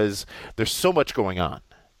in because there's so much going on.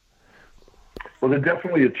 Well, they're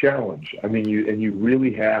definitely a challenge. I mean, you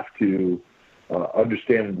really have to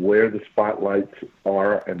understand where the spotlights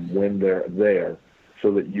are and when they're there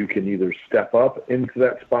so that you can either step up into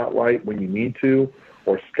that spotlight when you need to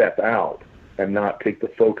or step out and not take the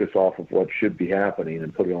focus off of what should be happening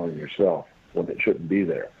and put it on yourself when it shouldn't be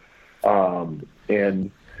there. And,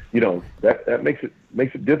 that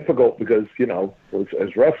makes it difficult because,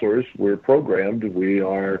 as wrestlers, we're programmed. We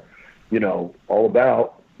are, all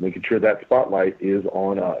about making sure that spotlight is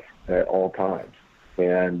on us at all times.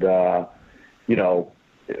 And,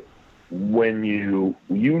 when you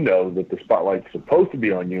know that the spotlight's supposed to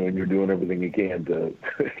be on you and you're doing everything you can to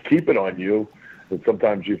keep it on you, and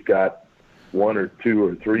sometimes you've got one or two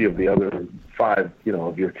or three of the other five,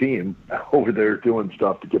 of your team over there doing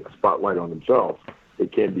stuff to get the spotlight on themselves,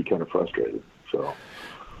 it can be kind of frustrating. So.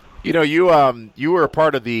 You were a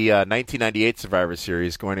part of the 1998 Survivor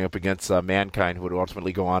Series going up against Mankind, who would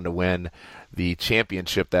ultimately go on to win the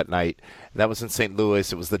championship that night. That was in St.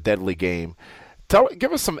 Louis. It was the Deadly Game.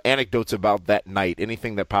 Give us some anecdotes about that night,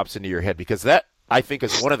 anything that pops into your head, because that, I think,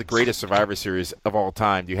 is one of the greatest Survivor Series of all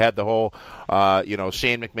time. You had the whole,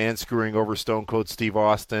 Shane McMahon screwing over Stone Cold Steve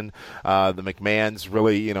Austin. The McMahons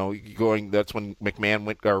really, going. That's when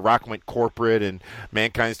Rock went corporate, and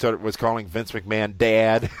Mankind was calling Vince McMahon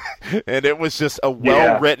Dad, and it was just a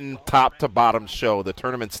well-written, top to bottom show, the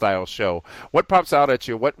tournament style show. What pops out at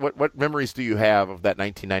you? What memories do you have of that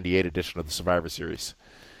 1998 edition of the Survivor Series?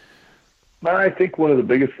 I think one of the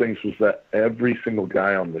biggest things was that every single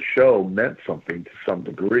guy on the show meant something to some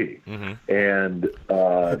degree, and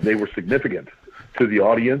they were significant to the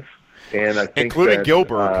audience. And I think including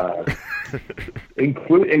Gilbert,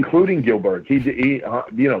 including Gilbert, he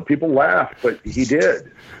people laughed, but he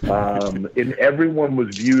did, and everyone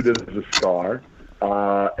was viewed as a star,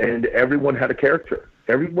 and everyone had a character.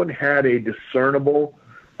 Everyone had a discernible,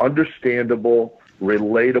 understandable,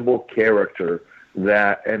 relatable character.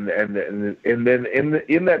 That and then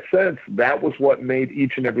in that sense, that was what made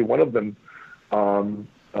each and every one of them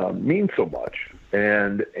mean so much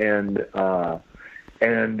and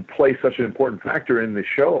play such an important factor in the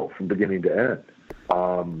show from beginning to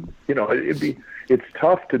end. It's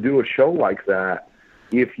tough to do a show like that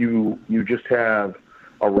if you just have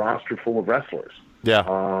a roster full of wrestlers. Yeah.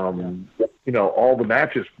 All the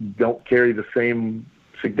matches don't carry the same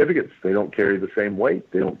significance. They don't carry the same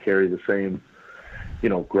weight. They don't carry the same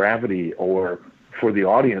gravity, or for the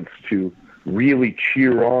audience to really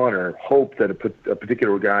cheer on or hope that a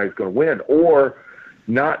particular guy is going to win, or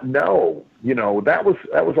not know. That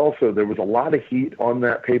was also, there was a lot of heat on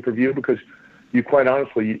that pay-per-view because you quite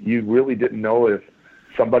honestly, you really didn't know if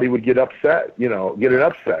somebody would get upset, get an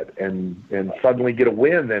upset and suddenly get a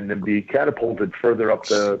win and then be catapulted further up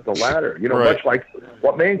the ladder, right. Much like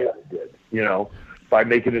what Mankind did, by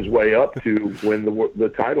making his way up to win the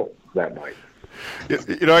title that night. I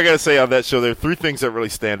got to say on that show, there are three things that really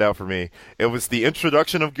stand out for me. It was the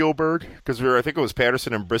introduction of Gilbert, because I think it was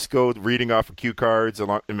Patterson and Briscoe reading off of cue cards, and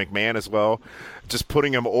McMahon as well, just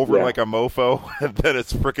putting him over like a mofo, and then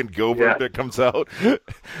it's frickin' Gilbert that comes out.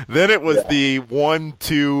 Then it was the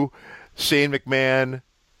 1-2 Shane McMahon,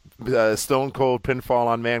 Stone Cold pinfall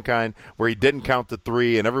on Mankind, where he didn't count the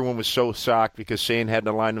three, and everyone was so shocked because Shane hadn't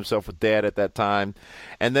aligned himself with Dad at that time.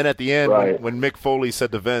 And then at the end, when Mick Foley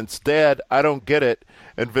said to Vince, "Dad, I don't get it,"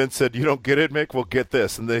 and Vince said, "You don't get it, Mick? Well, get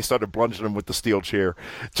this." And they started plunging him with the steel chair.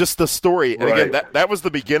 Just the story. And again, that was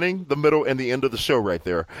the beginning, the middle, and the end of the show right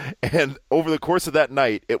there. And over the course of that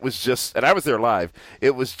night, it was just, and I was there live,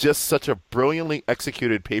 it was just such a brilliantly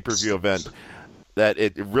executed pay-per-view event that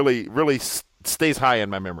it really, really stays high in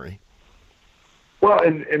my memory. Well,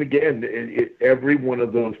 and again, every one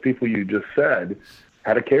of those people you just said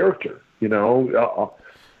had a character.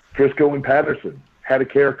 Briscoe and Patterson had a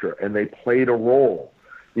character, and they played a role,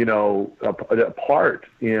 a part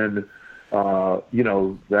in,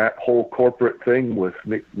 that whole corporate thing with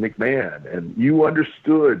McMahon. And you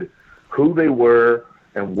understood who they were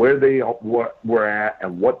and where they were at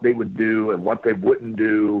and what they would do and what they wouldn't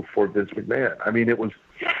do for Vince McMahon. I mean, it was,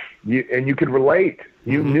 and you could relate.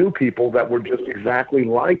 You knew people that were just exactly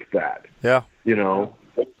like that. Yeah.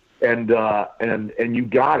 And you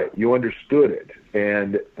got it. You understood it.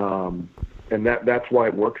 and that's why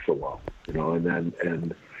it works so well,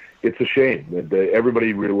 and it's a shame that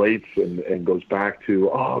everybody relates and goes back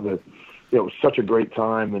to it was such a great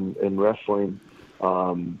time in wrestling,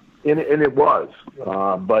 and it was,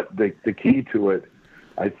 but the key to it,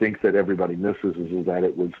 I think that everybody misses is that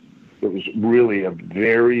it was really a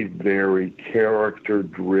very, very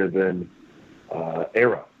character-driven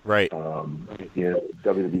era, right? In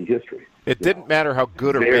WWE history. It didn't matter how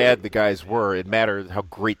good or bad the guys were; it mattered how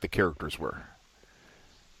great the characters were.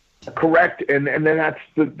 Correct, and then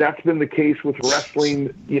that's been the case with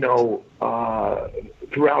wrestling,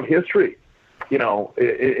 throughout history.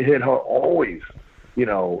 It had always,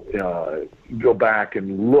 go back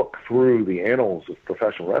and look through the annals of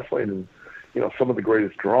professional wrestling, and some of the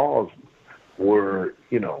greatest draws were,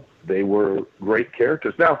 they were great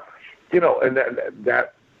characters. Now, and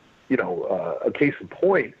that a case in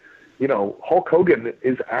point, Hulk Hogan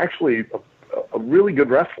is actually a really good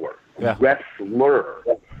wrestler,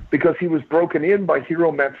 because he was broken in by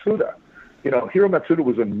Hiro Matsuda. Hiro Matsuda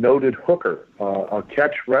was a noted hooker, a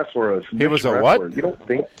catch wrestler. He was a wrestler. what? You don't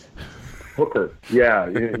think hooker? Yeah,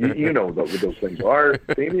 you know what those things are.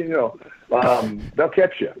 They'll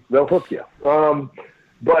catch you. They'll hook you.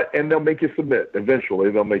 And they'll make you submit. Eventually,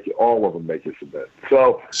 all of them make you submit.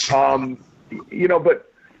 So,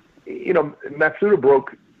 Matsuda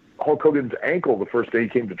broke Hulk Hogan's ankle the first day he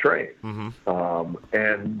came to train. Mm-hmm.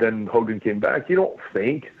 And then Hogan came back. You don't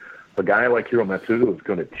think a guy like Hiro Matsuda was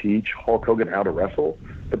going to teach Hulk Hogan how to wrestle?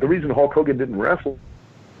 But the reason Hulk Hogan didn't wrestle,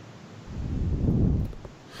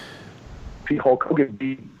 see Hulk Hogan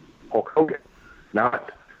be Hulk Hogan,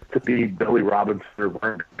 not to be Billy Robinson or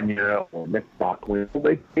Vern Gagne or Mick Bocklin.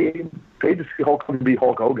 They paid to see Hulk Hogan be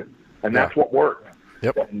Hulk Hogan, and that's what worked.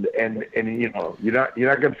 Yep. And you're not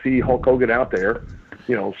going to see Hulk Hogan out there,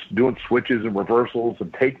 doing switches and reversals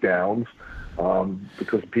and takedowns,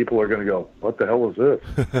 because people are going to go, "What the hell is this?"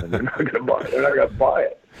 And they're not going to buy it. They're not going to buy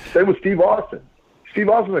it. Same with Steve Austin. Steve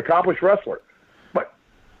Austin's an accomplished wrestler, but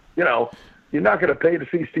you're not going to pay to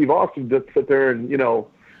see Steve Austin to sit there and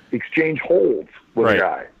exchange holds with a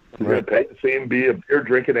guy. You're going to pay to see him be a beer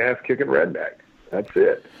drinking, ass kicking redneck. That's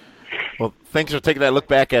it. Well, thanks for taking that look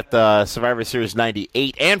back at Survivor Series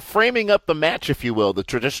 98 and framing up the match, if you will, the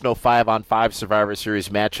traditional 5-on-5 Survivor Series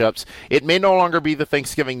matchups. It may no longer be the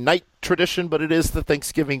Thanksgiving night tradition, but it is the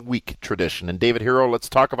Thanksgiving week tradition. And David Hero, let's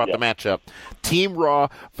talk about the matchup. Team Raw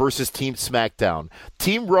versus Team Smackdown.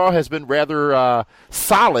 Team Raw has been rather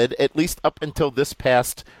solid, at least up until this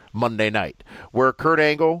past Monday night, where Kurt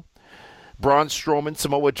Angle, Braun Strowman,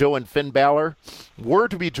 Samoa Joe, and Finn Balor were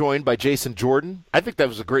to be joined by Jason Jordan. I think that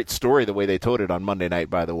was a great story, the way they told it on Monday night,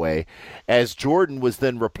 by the way, as Jordan was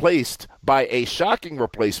then replaced by a shocking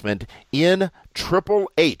replacement in Triple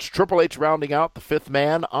H. Triple H rounding out the fifth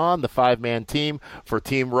man on the five-man team for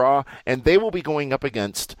Team Raw, and they will be going up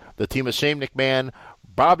against the team of Shane McMahon,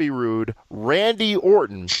 Bobby Roode, Randy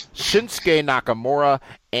Orton, Shinsuke Nakamura,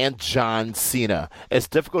 and John Cena. As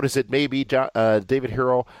difficult as it may be, David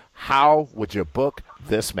Hero, how would you book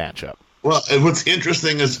this matchup? Well, what's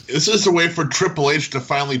interesting is this is a way for Triple H to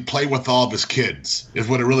finally play with all of his kids, is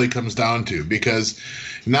what it really comes down to, because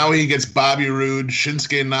now he gets Bobby Roode,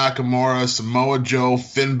 Shinsuke Nakamura, Samoa Joe,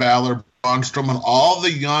 Finn Balor, Braun Strowman, all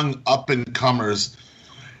the young up-and-comers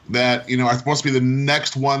that are supposed to be the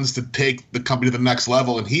next ones to take the company to the next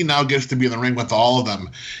level, and he now gets to be in the ring with all of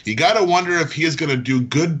them. You got to wonder if he is going to do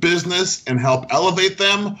good business and help elevate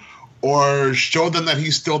them, or show them that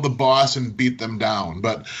he's still the boss and beat them down.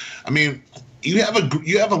 But I mean, you have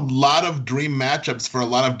a lot of dream matchups for a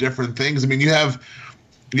lot of different things. I mean, you have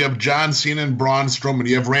John Cena and Braun Strowman.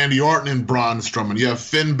 You have Randy Orton and Braun Strowman. You have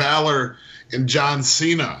Finn Balor and John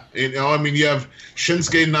Cena. You have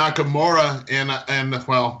Shinsuke Nakamura and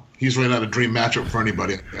well, he's really not a dream matchup for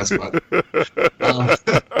anybody, I guess. But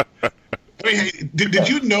did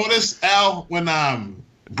you notice, Al, when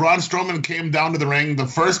Braun Strowman came down to the ring, the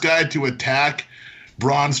first guy to attack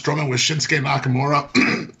Braun Strowman was Shinsuke Nakamura?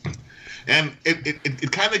 And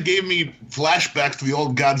it kind of gave me flashbacks to the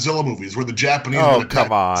old Godzilla movies where the Japanese would attack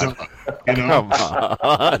Godzilla, Come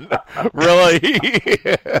on. Really?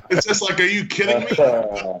 It's just like, are you kidding me?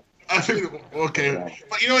 I mean, okay.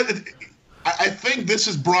 But you know what? I think this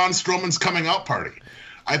is Braun Strowman's coming out party.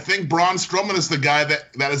 I think Braun Strowman is the guy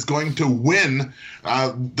that is going to win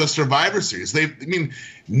the Survivor Series.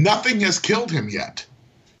 Nothing has killed him yet.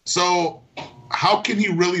 So how can he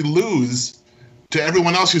really lose to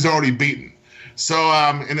everyone else who's already beaten? So,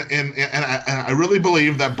 and I really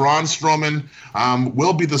believe that Braun Strowman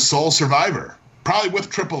will be the sole survivor, probably with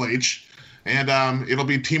Triple H, and it'll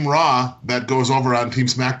be Team Raw that goes over on Team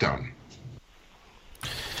SmackDown.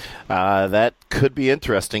 That could be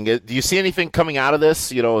interesting. Do you see anything coming out of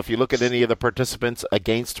this? You know, if you look at any of the participants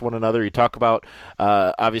against one another, you talk about,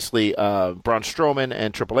 obviously, Braun Strowman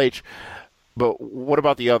and Triple H. But what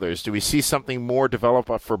about the others? Do we see something more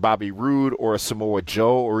develop for Bobby Roode or a Samoa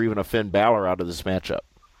Joe or even a Finn Balor out of this matchup?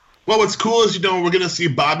 Well, what's cool is, we're going to see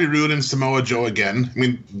Bobby Roode and Samoa Joe again. I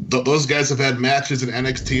mean, those guys have had matches in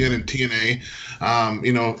NXT and in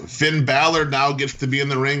TNA. Finn Balor now gets to be in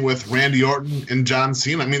the ring with Randy Orton and John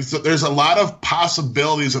Cena. I mean, so there's a lot of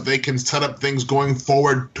possibilities that they can set up things going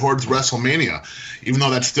forward towards WrestleMania, even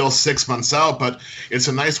though that's still 6 months out. But it's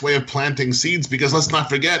a nice way of planting seeds because let's not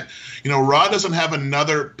forget, Raw doesn't have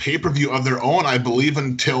another pay-per-view of their own, I believe,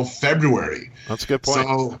 until February. That's a good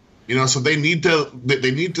point. So they need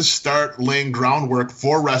to start laying groundwork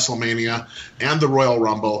for WrestleMania and the Royal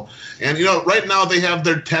Rumble. And right now they have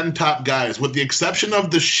their 10 top guys, with the exception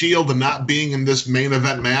of the Shield not being in this main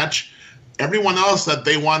event match. Everyone else that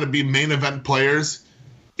they want to be main event players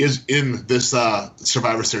is in this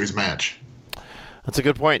Survivor Series match. That's a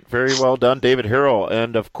good point. Very well done, David Harrell.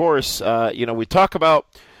 And of course, we talk about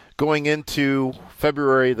going into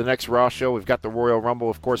February, the next Raw show. We've got the Royal Rumble,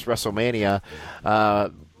 of course, WrestleMania.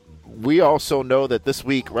 We also know that this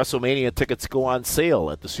week WrestleMania tickets go on sale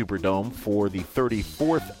at the Superdome for the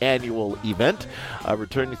 34th annual event,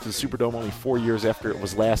 returning to the Superdome only 4 years after it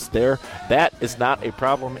was last there. That is not a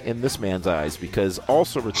problem in this man's eyes, because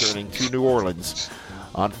also returning to New Orleans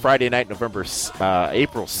on Friday night, April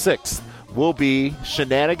 6th, will be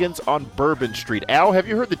Shenanigans on Bourbon Street. Al, have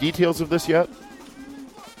you heard the details of this yet?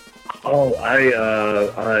 Oh,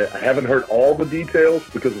 I haven't heard all the details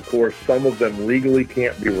because, of course, some of them legally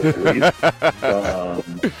can't be released. But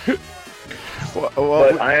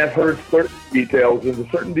I have heard certain details, and the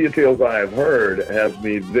certain details I have heard have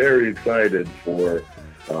me very excited for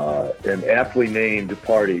an aptly named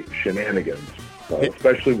party, Shenanigans,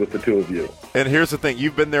 especially with the two of you. And here's the thing.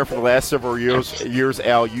 You've been there for the last several years,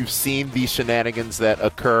 Al. You've seen these shenanigans that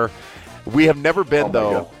occur. We have never been,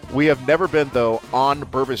 on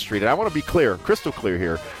Bourbon Street. And I want to be clear, crystal clear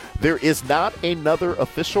here. There is not another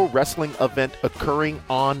official wrestling event occurring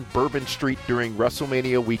on Bourbon Street during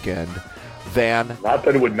WrestleMania weekend than... Not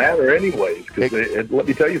that it would matter anyways, because let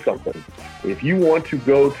me tell you something. If you want to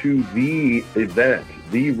go to the event,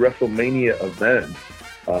 the WrestleMania event,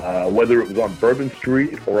 whether it was on Bourbon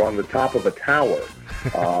Street or on the top of a tower,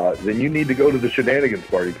 then you need to go to the Shenanigans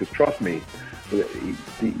party, because trust me,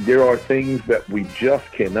 there are things that we just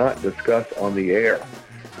cannot discuss on the air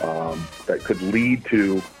that could lead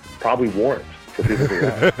to probably warrants for people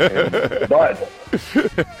to but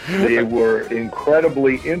they were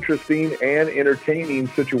incredibly interesting and entertaining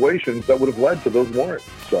situations that would have led to those warrants.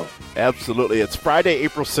 So absolutely. It's Friday,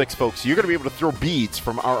 April 6th, folks. You're going to be able to throw beads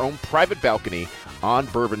from our own private balcony on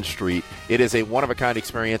Bourbon Street. It is a one-of-a-kind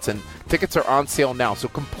experience, and tickets are on sale now. So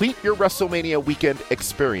complete your WrestleMania weekend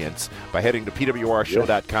experience by heading to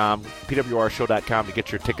PWRshow.com, PWRshow.com to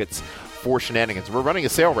get your tickets for Shenanigans. We're running a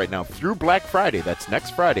sale right now through Black Friday. That's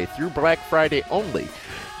next Friday, through Black Friday only.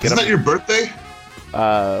 Isn't that your birthday?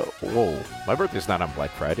 Whoa. My birthday's not on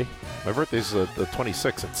Black Friday. My birthday's the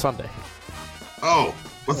 26th. It's Sunday. Oh,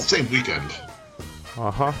 well, it's the same weekend.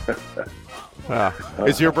 Uh-huh.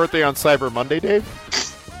 Is your birthday on Cyber Monday, Dave?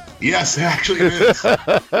 Yes, actually it is. Well,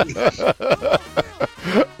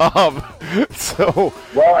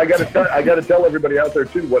 I got to tell everybody out there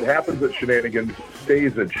too. What happens at Shenanigans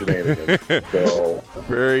stays at Shenanigans. So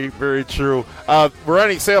very, very true. We're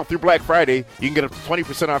running sale through Black Friday. You can get up to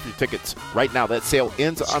 20% off your tickets right now. That sale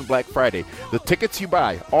ends on Black Friday. The tickets you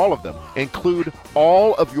buy, all of them, include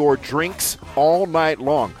all of your drinks all night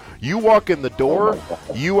long. You walk in the door,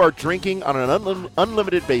 you are drinking on an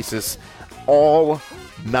unlimited basis all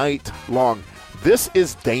night long. This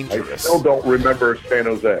is dangerous. I still don't remember San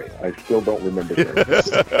Jose.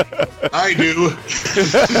 I do.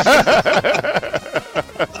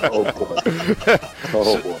 Oh, boy.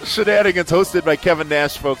 Shenanigans hosted by Kevin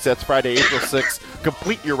Nash, folks. That's Friday, April 6th.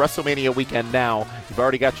 Complete your WrestleMania weekend now. You've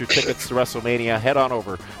already got your tickets to WrestleMania. Head on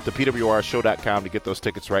over to PWRshow.com to get those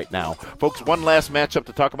tickets right now. Folks, one last matchup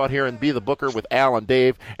to talk about here and be the booker with Al and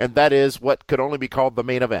Dave, and that is what could only be called the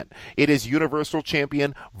main event. It is Universal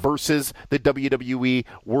Champion versus the WWE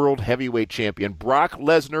World Heavyweight Champion. Brock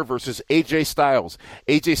Lesnar versus AJ Styles.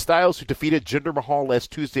 AJ Styles, who defeated Jinder Mahal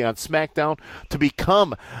last Tuesday on SmackDown to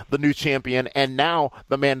become the new champion, and now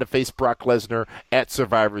the man to face Brock Lesnar at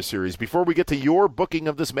Survivor Series. Before we get to your booking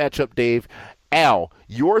of this matchup, Dave, Al,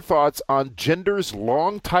 your thoughts on Jinder's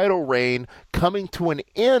long title reign coming to an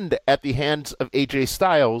end at the hands of AJ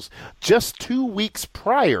Styles just 2 weeks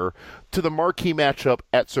prior to the marquee matchup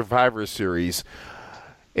at Survivor Series.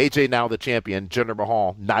 AJ now the champion, Jinder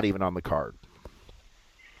Mahal not even on the card?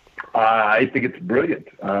 I think it's brilliant.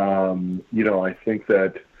 I think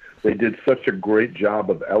that they did such a great job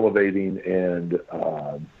of elevating and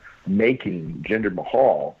making Jinder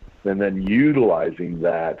Mahal, and then utilizing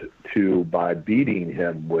that by beating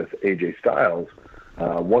him with AJ Styles,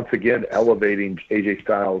 once again elevating AJ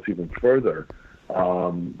Styles even further,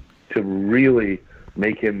 to really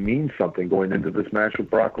make him mean something going into this match with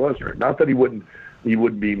Brock Lesnar. Not that he wouldn't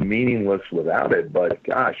be meaningless without it, but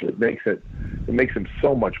gosh, it makes him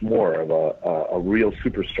so much more of a real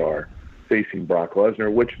superstar facing Brock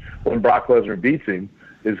Lesnar, which when Brock Lesnar beats him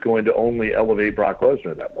is going to only elevate Brock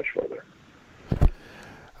Lesnar that much further.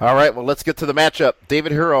 All right, well, let's get to the matchup.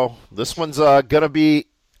 David Hero, this one's going to be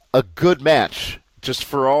a good match, just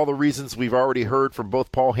for all the reasons we've already heard from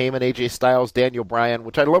both Paul Heyman, AJ Styles, Daniel Bryan,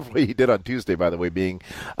 which I love what he did on Tuesday, by the way, being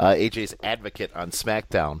AJ's advocate on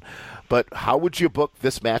SmackDown. But how would you book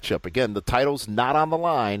this matchup? Again, the title's not on the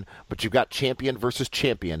line, but you've got champion versus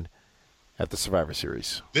champion at the Survivor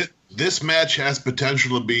Series. This match has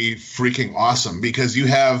potential to be freaking awesome because you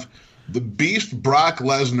have the Beast Brock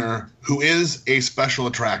Lesnar, who is a special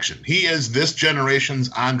attraction. He is this generation's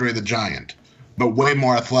Andre the Giant, but way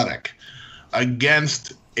more athletic,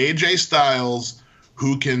 against AJ Styles,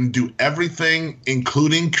 who can do everything,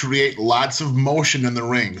 including create lots of motion in the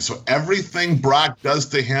ring. So everything Brock does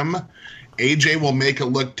to him, AJ will make it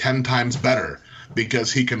look 10 times better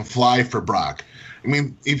because he can fly for Brock. I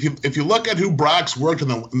mean, if you look at who Brock's worked in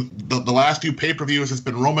the last few pay-per-views, it's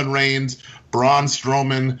been Roman Reigns, Braun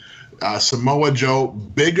Strowman, Samoa Joe,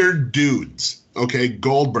 bigger dudes, okay,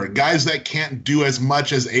 Goldberg, guys that can't do as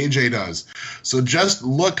much as AJ does. So just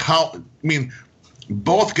look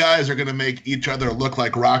both guys are going to make each other look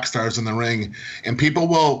like rock stars in the ring, and people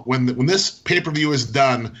will, when this pay-per-view is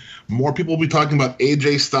done, more people will be talking about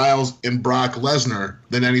AJ Styles and Brock Lesnar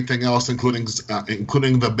than anything else, including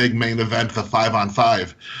the big main event, the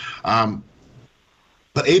 5-on-5.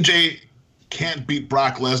 But AJ can't beat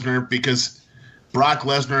Brock Lesnar because Brock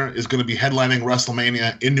Lesnar is going to be headlining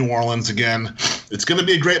WrestleMania in New Orleans again. It's going to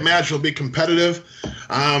be a great match. It'll be competitive.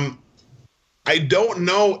 I don't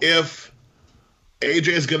know if AJ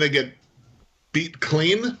is going to get beat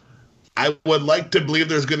clean. I would like to believe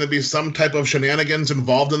there's going to be some type of shenanigans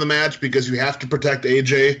involved in the match because you have to protect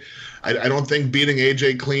AJ. I don't think beating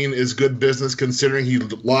AJ clean is good business considering he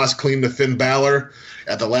lost clean to Finn Balor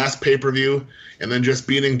at the last pay-per-view and then just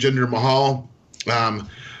beating Jinder Mahal.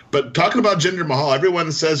 But talking about Jinder Mahal,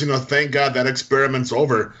 everyone says, thank God that experiment's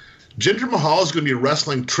over. Jinder Mahal is going to be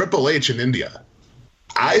wrestling Triple H in India.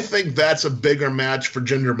 I think that's a bigger match for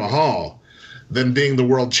Jinder Mahal than being the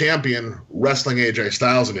world champion wrestling AJ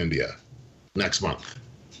Styles in India next month.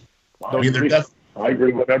 I agree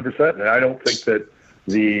 100%, and I don't think that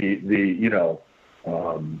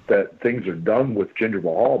that things are done with Jinder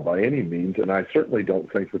Mahal by any means, and I certainly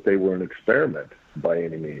don't think that they were an experiment by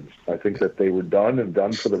any means. I think that they were done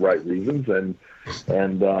for the right reasons, and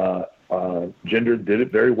Jinder did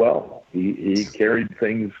it very well. He carried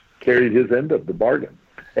his end of the bargain,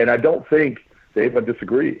 and I don't think, Dave, I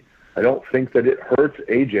disagree. I don't think that it hurts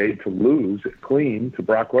AJ to lose clean to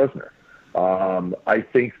Brock Lesnar. I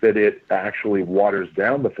think that it actually waters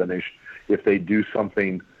down the finish if they do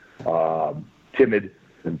something timid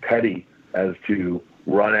and petty as to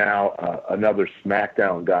run out another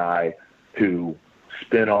SmackDown guy to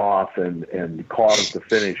spin off and cause the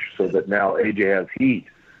finish so that now AJ has heat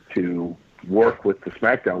to work with the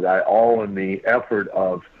SmackDown guy, all in the effort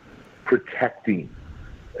of protecting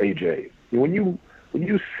AJ. When you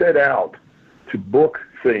set out to book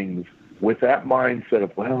things with that mindset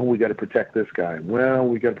of, well, we got to protect this guy, well,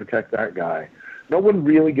 we got to protect that guy, no one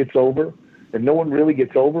really gets over. And no one really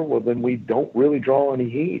gets over, well, then we don't really draw any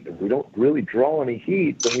heat. If we don't really draw any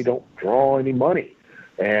heat, then we don't draw any money.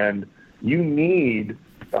 And you need,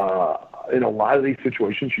 in a lot of these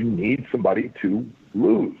situations, you need somebody to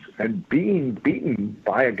lose. And being beaten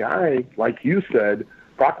by a guy, like you said,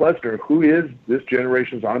 Brock Lesnar, who is this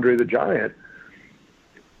generation's Andre the Giant,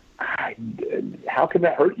 how can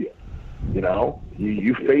that hurt you?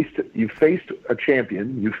 You faced a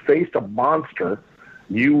champion, you faced a monster,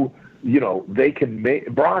 they can make,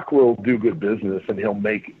 Brock will do good business and he'll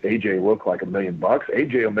make AJ look like $1 million.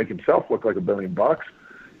 AJ will make himself look like $1 billion.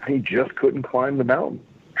 He just couldn't climb the mountain.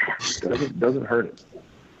 Doesn't hurt him.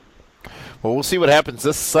 Well, we'll see what happens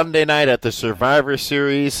this Sunday night at the Survivor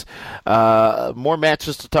Series. More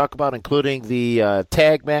matches to talk about, including the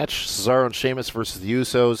tag match, Cesaro and Sheamus versus the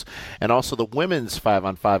Usos, and also the women's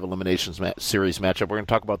 5-on-5 eliminations series matchup. We're going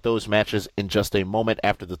to talk about those matches in just a moment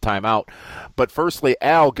after the timeout. But firstly,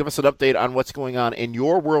 Al, give us an update on what's going on in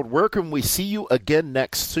your world. Where can we see you again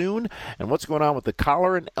next soon, and what's going on with the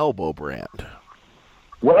Collar and Elbow brand?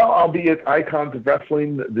 Well, I'll be at Icons of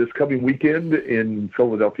Wrestling this coming weekend in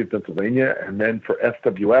Philadelphia, Pennsylvania, and then for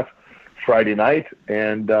SWF Friday night,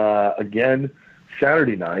 and again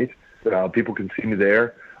Saturday night. People can see me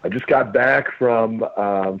there. I just got back from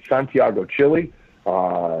Santiago, Chile,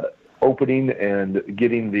 opening and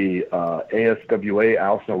getting the ASWA,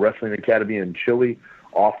 Al Snow Wrestling Academy in Chile,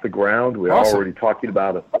 off the ground. We're already talking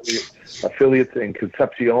about affiliates in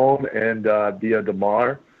Concepcion and Villa de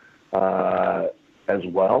Mar as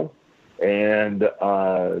well, and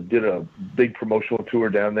did a big promotional tour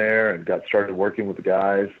down there and got started working with the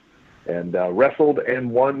guys, and wrestled and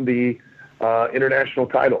won the international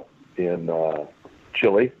title in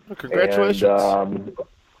Chile. Well, congratulations. And,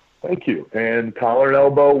 thank you. And Collar and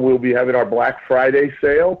Elbow, we'll be having our Black Friday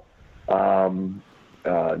sale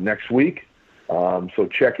next week. So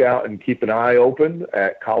check out and keep an eye open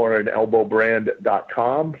at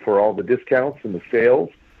collarandelbowbrand.com for all the discounts and the sales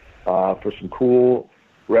for some cool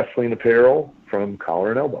wrestling apparel from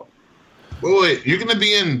Collar and Elbow. Wait, you're going to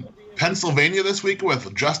be in Pennsylvania this week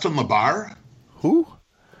with Justin LeBar? Who?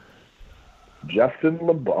 Justin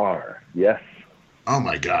LeBar, yes. Oh,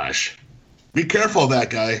 my gosh. Be careful of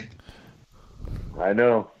that guy. I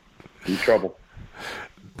know. Be trouble.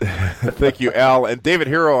 Thank you, Al. And David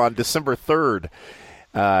Hero on December 3rd.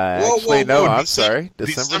 I'm sorry.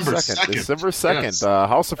 December 2nd. December 2nd. Yes.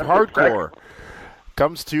 House of Hardcore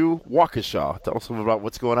comes to Waukesha. Tell us about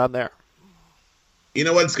what's going on there. You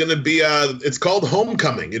know what? It's going to be, it's called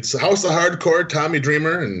Homecoming. It's House of Hardcore, Tommy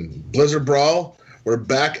Dreamer, and Blizzard Brawl. We're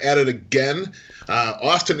back at it again.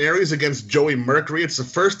 Austin Aries against Joey Mercury. It's the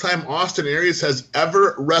first time Austin Aries has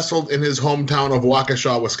ever wrestled in his hometown of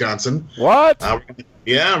Waukesha, Wisconsin. What?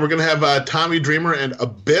 We're going to have Tommy Dreamer and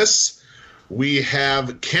Abyss. We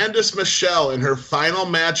have Candice Michelle in her final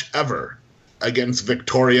match ever against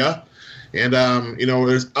Victoria. And,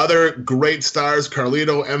 there's other great stars,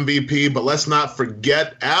 Carlito, MVP, but let's not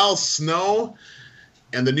forget Al Snow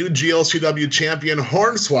and the new GLCW champion,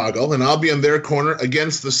 Hornswoggle, and I'll be in their corner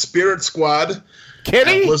against the Spirit Squad.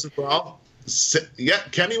 Kenny? Yeah,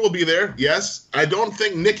 Kenny will be there, yes. I don't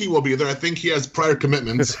think Nikki will be there. I think he has prior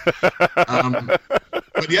commitments. But,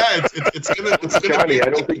 yeah, it's going to Johnny, be... I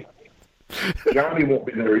don't think... Johnny won't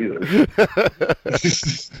be there either.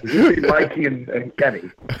 It'll be Mikey and Kenny.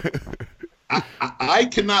 I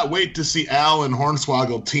cannot wait to see Al and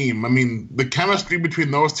Hornswoggle team. I mean, the chemistry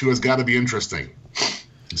between those two has got to be interesting.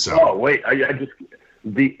 So. Oh, wait.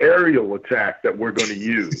 The aerial attack that we're going to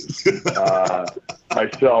use,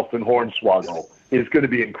 myself and Hornswoggle, is going to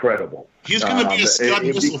be incrable. He's going to be a scud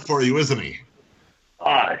missile for you, isn't he?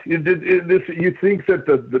 You think that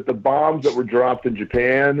the bombs that were dropped in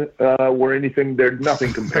Japan were anything? They're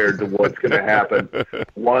nothing compared to what's going to happen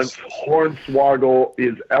once Hornswoggle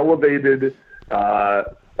is elevated,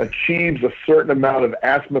 achieves a certain amount of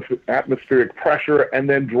atmospheric pressure, and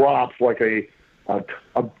then drops like a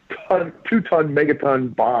 2-ton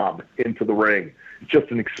megaton bomb into the ring. It's just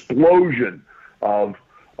an explosion of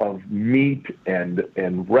meat and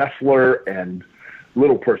wrestler and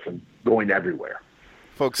little person going everywhere.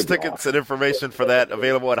 Folks, tickets and information for that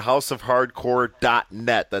available at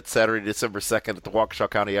houseofhardcore.net. That's Saturday, December 2nd at the Waukesha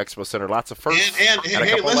County Expo Center. Lots of firsts and a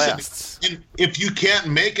couple lasts. And if you can't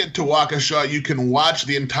make it to Waukesha, you can watch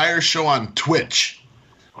the entire show on Twitch.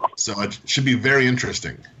 So it should be very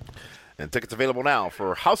interesting. And tickets available now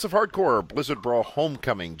for House of Hardcore Blizzard Brawl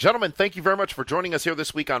Homecoming. Gentlemen, thank you very much for joining us here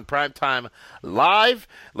this week on Primetime Live.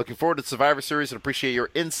 Looking forward to the Survivor Series and appreciate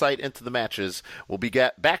your insight into the matches. We'll be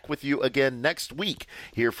back with you again next week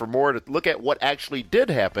here for more to look at what actually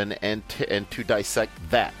did happen and to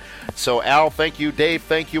dissect that. So, Al, thank you. Dave,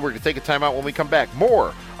 thank you. We're going to take a time out when we come back.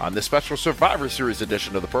 More on this special Survivor Series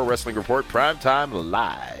edition of the Pro Wrestling Report Primetime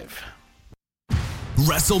Live.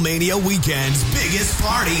 WrestleMania weekend's biggest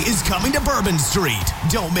party is coming to Bourbon Street.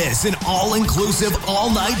 Don't miss an all-inclusive,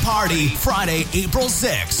 all-night party Friday, April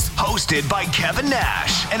 6th. Hosted by Kevin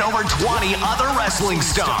Nash and over 20 other wrestling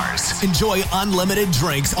stars. Enjoy unlimited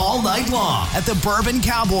drinks all night long at the Bourbon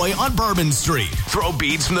Cowboy on Bourbon Street. Throw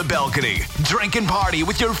beads from the balcony. Drink and party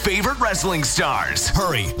with your favorite wrestling stars.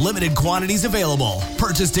 Hurry, limited quantities available.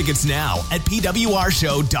 Purchase tickets now at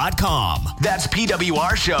PWRshow.com. That's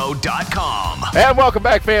PWRshow.com. And welcome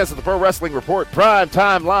back, fans, to the Pro Wrestling Report Prime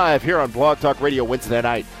Time Live here on Blog Talk Radio Wednesday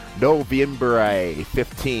night. Noviembre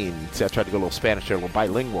 15. See, I tried to go a little Spanish there, a little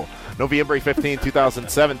bilingual. Noviembre 15,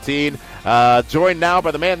 2017. Joined now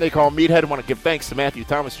by the man they call Meathead. I want to give thanks to Matthew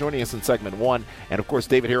Thomas joining us in segment 1, and of course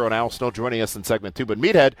David Hero and Al Snow joining us in segment 2. But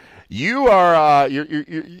Meathead, you are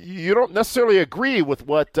you don't necessarily agree with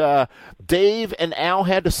what Dave and Al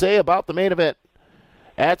had to say about the main event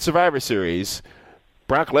at Survivor Series,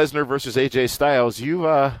 Brock Lesnar versus AJ Styles.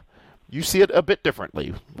 You see it a bit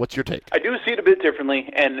differently. What's your take? I do see it a bit differently,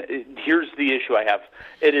 and here's the issue I have.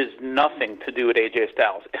 It is nothing to do with AJ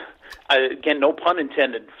Styles. Again, no pun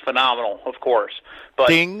intended. Phenomenal, of course. But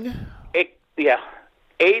Ding.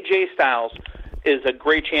 AJ Styles is a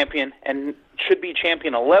great champion and should be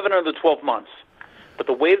champion 11 of the 12 months. But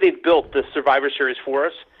the way they've built this Survivor Series for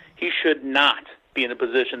us, he should not be in the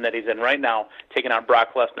position that he's in right now, taking on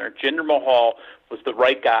Brock Lesnar. Jinder Mahal was the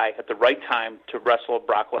right guy at the right time to wrestle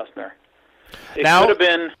Brock Lesnar. It could have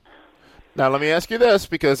been. Now, let me ask you this,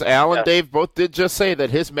 because Al and Dave both did just say that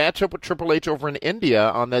his matchup with Triple H over in India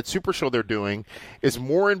on that Super Show they're doing is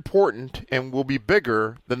more important and will be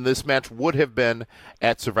bigger than this match would have been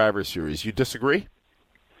at Survivor Series. You disagree?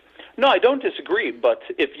 No, I don't disagree, but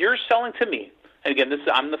if you're selling to me, and again,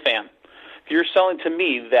 I'm the fan, if you're selling to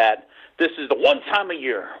me that this is the one time a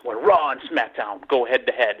year when Raw and SmackDown go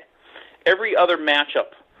head-to-head, every other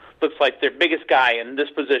matchup looks like their biggest guy in this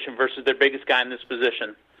position versus their biggest guy in this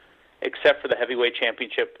position, except for the Heavyweight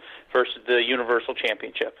Championship versus the Universal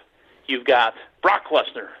Championship. You've got Brock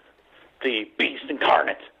Lesnar, the Beast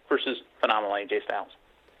Incarnate, versus phenomenal AJ Styles.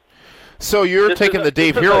 So you're taking the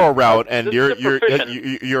Dave Hero route, and you're a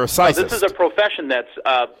sizist. This is a profession that's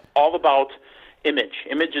all about image.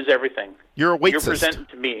 Image is everything. You're a weightsist. You're presenting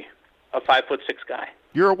to me a 5'6" guy.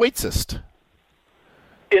 You're a weightsist.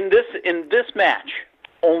 In this match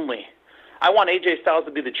only, I want AJ Styles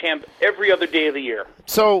to be the champ every other day of the year.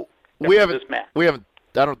 So we haven't.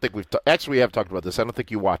 I don't think we have talked about this. I don't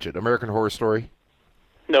think you watch it. American Horror Story.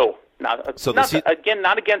 No, not against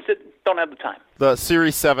it. Don't have the time. The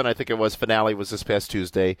Series 7, I think it was, finale was this past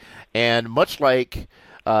Tuesday, and much like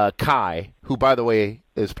Kai, who by the way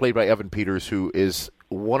is played by Evan Peters, who is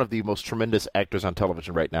one of the most tremendous actors on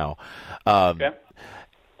television right now.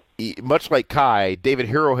 Much like Kai, David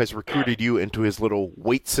Hero has recruited you into his little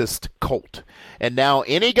weightsist cult. And now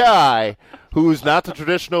any guy who's not the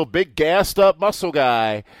traditional big gassed-up muscle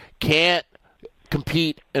guy can't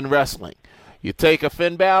compete in wrestling. You take a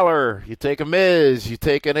Finn Balor, you take a Miz, you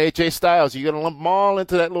take an AJ Styles, you're going to lump them all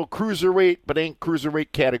into that little cruiserweight but ain't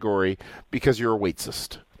cruiserweight category because you're a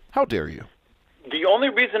weightsist. How dare you? The only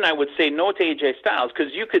reason I would say no to AJ Styles,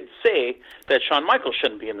 because you could say that Shawn Michaels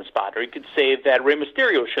shouldn't be in the spot, or you could say that Rey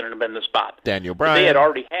Mysterio shouldn't have been in the spot. Daniel Bryan. They had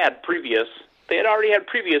already had previous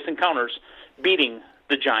encounters beating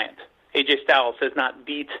the Giant. AJ Styles has not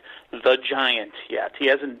beat the Giant yet. He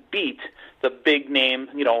hasn't beat the big name,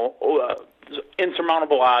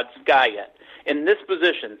 insurmountable odds guy yet. In this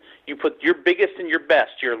position, you put your biggest and your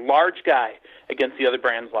best, your large guy, against the other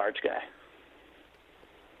brand's large guy.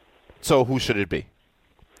 So who should it be?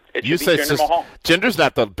 It should be Jinder Mahal. Jinder's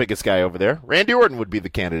not the biggest guy over there. Randy Orton would be the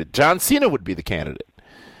candidate. John Cena would be the candidate.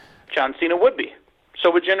 John Cena would be. So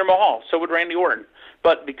would Jinder Mahal. So would Randy Orton.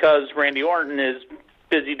 But because Randy Orton is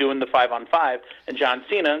busy doing the 5-on-5, and John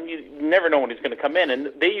Cena, you never know when he's going to come in.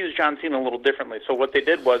 And they use John Cena a little differently. So what they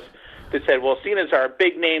did was they said, well, Cena's our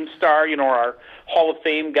big-name star, our Hall of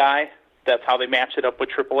Fame guy. That's how they matched it up with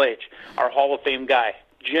Triple H, our Hall of Fame guy.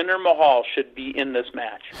 Jinder Mahal should be in this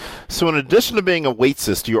match. So in addition to being a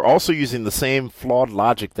weightsist, you're also using the same flawed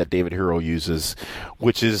logic that David Hero uses,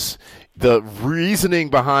 which is the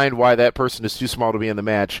reasoning behind why that person is too small to be in the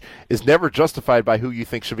match is never justified by who you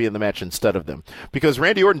think should be in the match instead of them. Because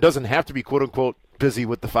Randy Orton doesn't have to be, quote-unquote, busy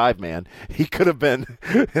with the 5-man. He could have been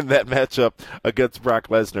in that matchup against Brock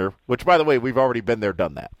Lesnar, which, by the way, we've already been there,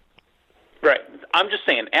 done that. Right. I'm just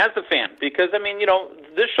saying, as a fan, because,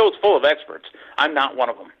 this show's full of experts. I'm not one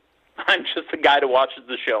of them. I'm just a guy that watches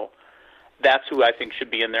the show. That's who I think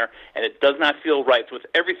should be in there, and it does not feel right with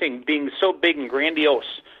everything being so big and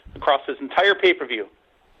grandiose across this entire pay-per-view,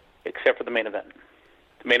 except for the main event.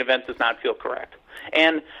 The main event does not feel correct.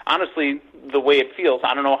 And, honestly, the way it feels,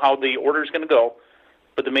 I don't know how the order is going to go,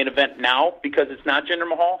 but the main event now, because it's not Jinder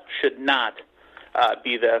Mahal, should not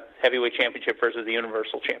be the Heavyweight Championship versus the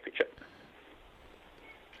Universal Championship.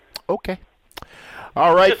 Okay.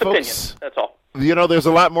 All right, just folks. Opinion. That's all. There's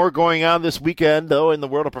a lot more going on this weekend, though, in the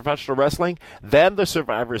world of professional wrestling than the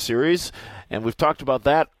Survivor Series, and we've talked about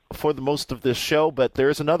that for the most of this show, but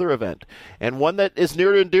there's another event, and one that is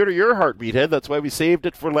near and dear to your heart, Meathead. That's why we saved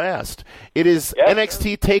it for last. It is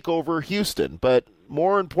NXT TakeOver Houston, but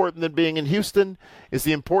more important than being in Houston, is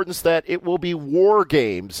the importance that it will be War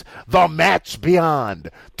Games, the match beyond.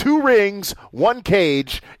 2 rings, 1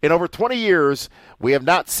 cage. In over 20 years, we have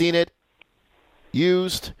not seen it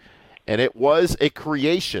used, and it was a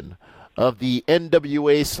creation of the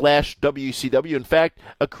NWA/WCW. In fact,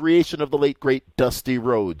 a creation of the late, great Dusty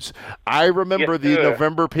Rhodes. I remember the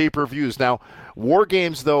November pay-per-views. Now, War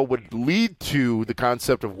Games, though, would lead to the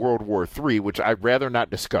concept of World War III, which I'd rather not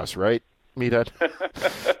discuss, right, Meathead?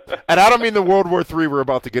 And I don't mean the World War III we're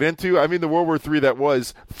about to get into. I mean the World War III that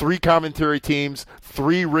was 3 commentary teams,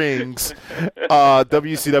 3 rings,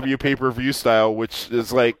 WCW pay-per-view style, which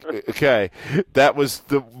is like, okay, that was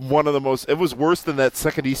one of the most, it was worse than that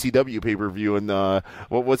second ECW pay-per-view. And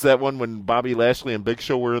what was that one when Bobby Lashley and Big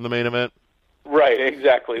Show were in the main event? Right,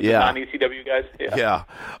 exactly. The non-ECW guys. Yeah.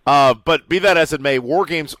 But be that as it may, War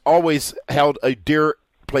Games always held a dear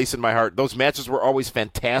place in my heart. Those matches were always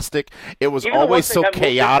fantastic. It was always so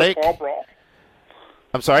chaotic.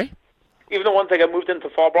 I'm sorry? Even the ones that got moved into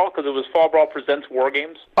Fall Brawl, because it was Fall Brawl presents War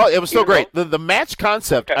Games. Oh, it was so great. The match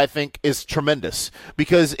concept, I think, is tremendous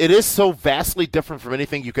because it is so vastly different from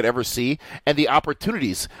anything you could ever see. And the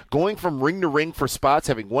opportunities, going from ring to ring for spots,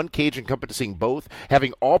 having 1 cage encompassing both,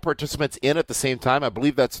 having all participants in at the same time, I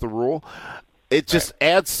believe that's the rule. It just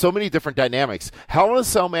adds so many different dynamics. Hell in a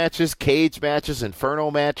Cell matches, cage matches, Inferno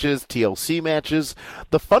matches, TLC matches.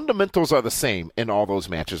 The fundamentals are the same in all those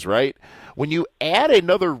matches, right? When you add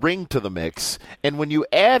another ring to the mix, and when you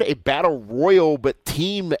add a battle royal but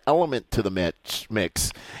team element to the mix,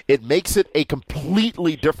 it makes it a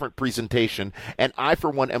completely different presentation. And I,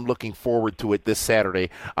 for one, am looking forward to it this Saturday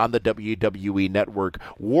on the WWE Network.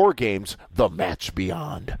 War Games, the match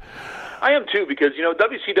beyond. I am too, because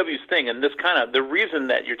WCW's thing, and this kind of the reason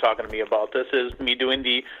that you're talking to me about this is me doing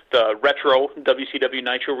the retro WCW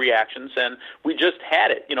Nitro reactions, and we just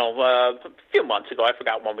had it, a few months ago. I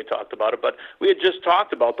forgot when we talked about it, but we had just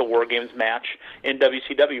talked about the War Games match in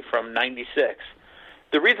WCW from '96.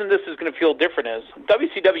 The reason this is going to feel different is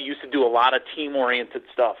WCW used to do a lot of team-oriented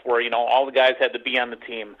stuff where, all the guys had to be on the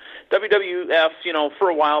team. WWF, for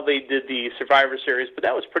a while they did the Survivor Series, but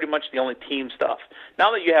that was pretty much the only team stuff.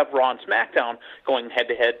 Now that you have Raw and SmackDown going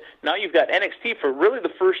head-to-head, now you've got NXT for really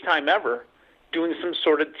the first time ever doing some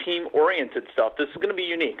sort of team-oriented stuff. This is going to be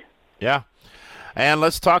unique. Yeah. And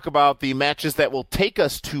let's talk about the matches that will take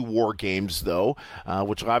us to War Games, though,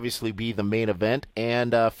 which will obviously be the main event.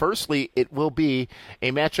 And firstly, it will be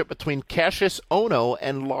a matchup between Cassius Ohno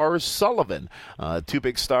and Lars Sullivan, 2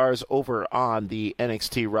 big stars over on the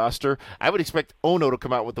NXT roster. I would expect Ohno to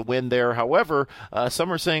come out with the win there. However,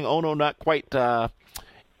 some are saying Ohno not quite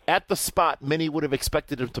at the spot many would have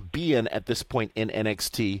expected him to be in at this point in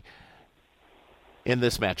NXT in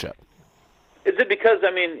this matchup. Is it because,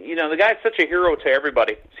 the guy's such a hero to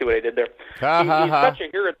everybody. See what I did there? He's such a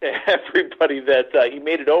hero to everybody that he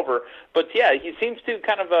made it over. But, yeah, he seems to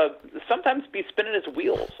kind of sometimes be spinning his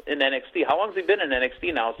wheels in NXT. How long has he been in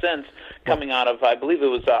NXT now since coming out of, I believe it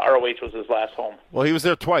was ROH was his last home? Well, he was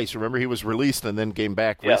there twice. Remember, he was released and then came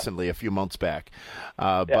back recently a few months back.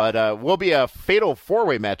 But will be a fatal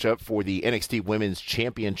 4-way matchup for the NXT Women's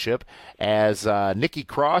Championship as Nikki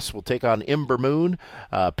Cross will take on Ember Moon,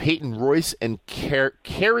 Peyton Royce, and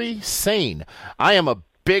Kerry Sane. I am a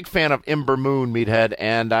big fan of Ember Moon, Meathead,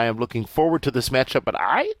 and I am looking forward to this matchup, but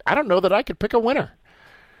I don't know that I could pick a winner.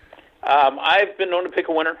 I've been known to pick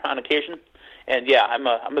a winner on occasion, and yeah, I'm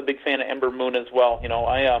a big fan of Ember Moon as well. They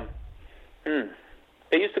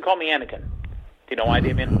used to call me Anakin. Do you know why,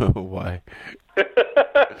 Damien? Why?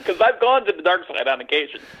 Because I've gone to the dark side on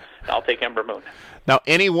occasion. I'll take Ember Moon. Now,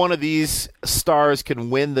 any one of these stars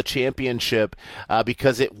can win the championship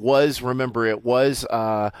because it was relinquished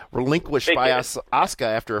by Asuka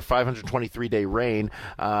after a 523-day reign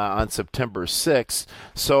on September 6th.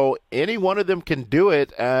 So any one of them can do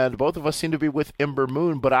it, and both of us seem to be with Ember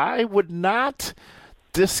Moon. But I would not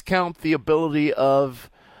discount the ability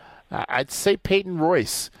of, I'd say, Peyton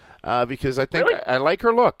Royce because I think I like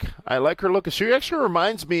her look. She actually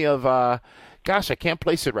reminds me of gosh, I can't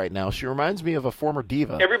place it right now. She reminds me of a former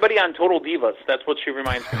diva. Everybody on Total Divas, that's what she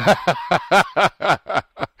reminds me of.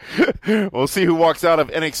 We'll see who walks out of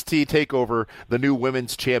NXT TakeOver, the new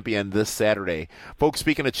women's champion, this Saturday. Folks,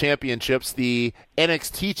 speaking of championships, the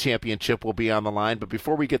NXT championship will be on the line. But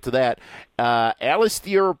before we get to that,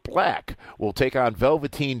 Aleister Black will take on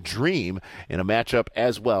Velveteen Dream in a matchup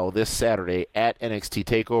as well this Saturday at NXT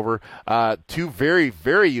TakeOver. 2 very,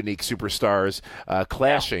 very unique superstars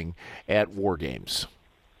clashing at War Games.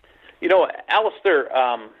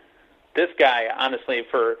 Aleister, this guy, honestly,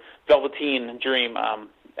 for Velveteen Dream,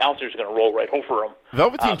 Aleister's going to roll right over him.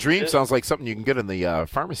 Velveteen Dream sounds like something you can get in the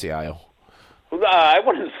pharmacy aisle. I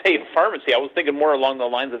wouldn't say pharmacy. I was thinking more along the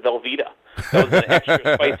lines of Velveeta. That was an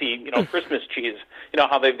extra spicy, Christmas cheese. You know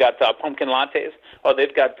how they've got pumpkin lattes? Oh,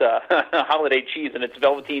 they've got holiday cheese, and it's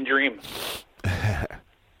Velveteen Dream.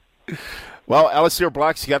 Well, Aleister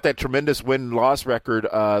Black's got that tremendous win-loss record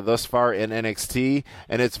thus far in NXT,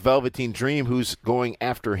 and it's Velveteen Dream who's going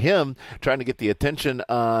after him, trying to get the attention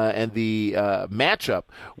and the matchup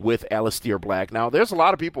with Aleister Black. Now, there's a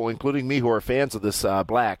lot of people, including me, who are fans of this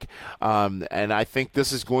Black, and I think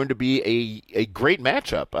this is going to be a great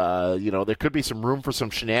matchup. There could be some room for some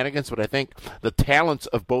shenanigans, but I think the talents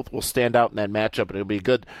of both will stand out in that matchup, and it'll be a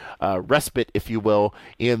good respite, if you will,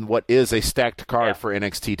 in what is a stacked card for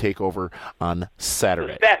NXT TakeOver on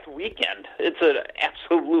Saturday. It's a stacked weekend. It's an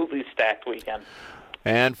absolutely stacked weekend.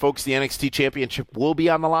 And, folks, the NXT Championship will be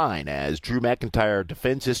on the line as Drew McIntyre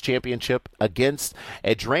defends his championship against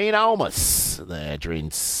Adrian Almas. I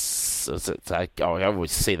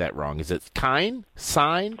always say that wrong. Is it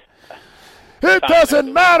Signed? It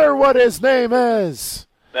doesn't matter what his name is.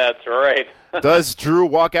 That's right. Does Drew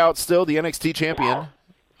walk out still the NXT champion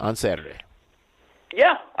on Saturday?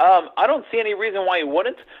 Yeah, I don't see any reason why he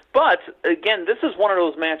wouldn't. But, again, this is one of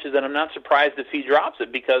those matches that I'm not surprised if he drops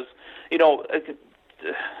it because, here's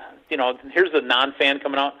a non-fan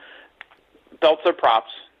coming out. Belts are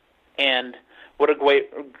props, and what a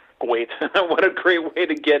great way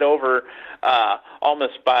to get over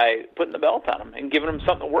Almas by putting the belt on him and giving him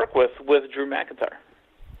something to work with Drew McIntyre.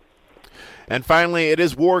 And finally, it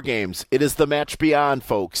is War Games. It is the match beyond,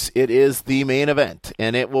 folks. It is the main event,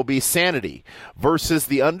 and it will be Sanity versus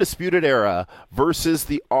the Undisputed Era versus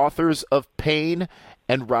the Authors of Pain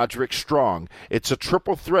and Roderick Strong. It's a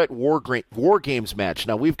triple threat War Games match.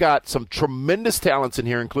 Now, we've got some tremendous talents in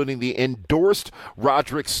here, including the endorsed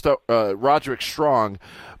Roderick Strong.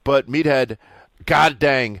 But, Meathead, god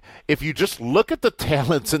dang, if you just look at the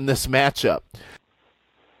talents in this matchup,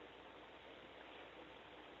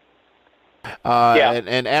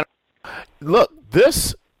 and look,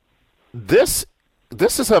 this is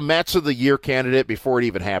a match of the year candidate before it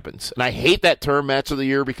even happens. And I hate that term, match of the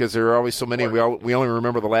year, because there are always so many. We only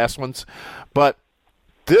remember the last ones. But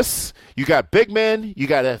this, you got big men, you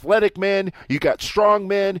got athletic men, you got strong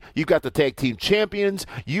men, you got the tag team champions.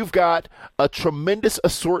 You've got a tremendous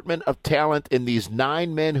assortment of talent in these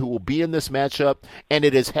 9 men who will be in this matchup, and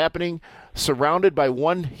it is happening surrounded by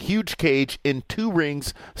one huge cage in 2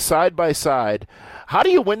 rings side by side. How do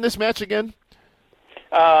you win this match again?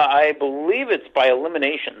 I believe it's by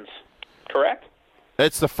eliminations, correct?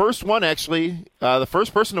 It's the first one, actually, the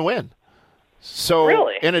first person to win. So,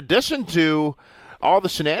 really? In addition to all the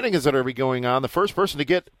shenanigans that are going on, the first person to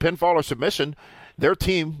get pinfall or submission, their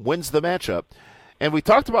team wins the matchup. And we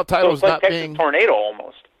talked about titles so it's not like being tornado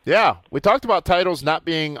almost. Yeah, we talked about titles not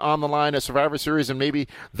being on the line at Survivor Series and maybe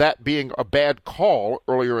that being a bad call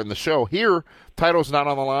earlier in the show. Here, titles not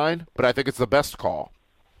on the line, but I think it's the best call.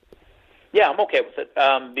 Yeah, I'm okay with it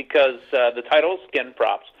because the titles, again,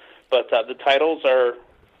 props, but the titles are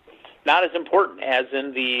not as important as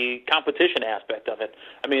in the competition aspect of it.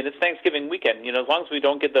 I mean, it's Thanksgiving weekend. As long as we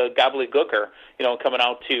don't get the gobbledygooker, coming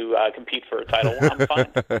out to compete for a title, I'm fine.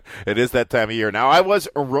 It is that time of year. Now, I was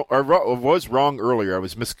wrong earlier. I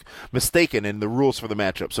was mistaken in the rules for the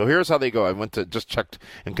matchup. So here's how they go. I went to just checked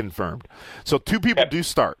and confirmed. So 2 people do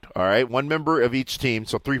start, all right? 1 member of each team,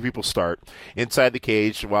 so 3 people start inside the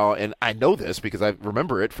cage. Well, and I know this because I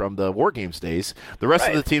remember it from the War Games days. The rest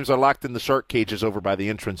of the teams are locked in the shark cages over by the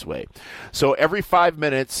entranceway. So every 5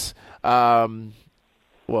 minutes,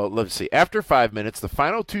 let's see. After 5 minutes, the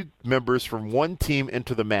final 2 members from one team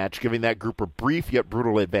enter the match, giving that group a brief yet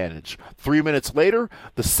brutal advantage. 3 minutes later,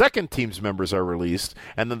 the second team's members are released,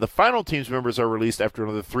 and then the final team's members are released after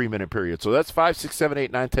another 3-minute period. So that's 5, 6, 7,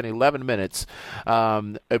 8, 9, 10, 11 minutes,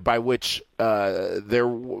 by which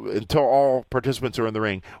until all participants are in the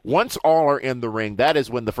ring. Once all are in the ring, that is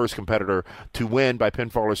when the first competitor to win by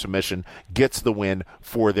pinfall or submission gets the win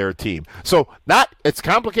for their team. So it's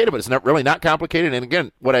complicated, but it's not complicated. And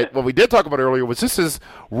again, what we did talk about earlier was this is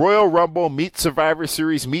Royal Rumble meets Survivor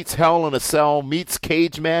Series meets Hell in a Cell meets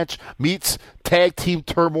cage match meets tag team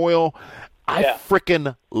turmoil. I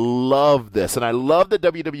freaking love this, and I love that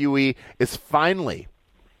WWE is finally,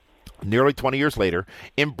 nearly 20 years later,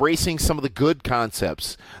 embracing some of the good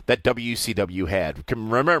concepts that WCW had.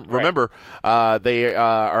 Remember, they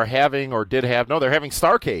are having, or did have, they're having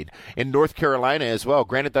Starrcade in North Carolina as well.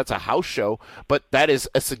 Granted, that's a house show, but that is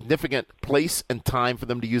a significant place and time for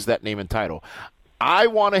them to use that name and title. I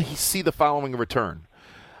want to see the following return.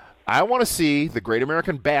 I want to see the Great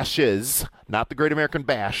American Bashes, not the Great American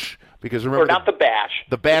Bash, Because remember, or not the Bash.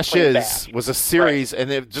 The Bash was a series, right.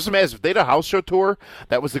 And just imagine if they had a house show tour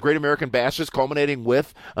that was the Great American Bashes, culminating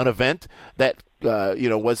with an event that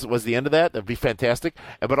was the end of that. That'd be fantastic.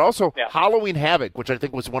 But also Halloween Havoc, which I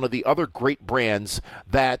think was one of the other great brands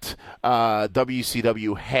that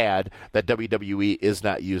WCW had that WWE is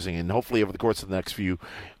not using, and hopefully over the course of the next few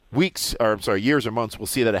years or months, we'll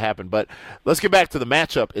see that happen. But let's get back to the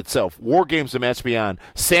matchup itself. War Games, the match beyond.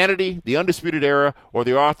 Sanity, the Undisputed Era, or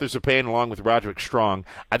the Authors of Pain along with Roderick Strong.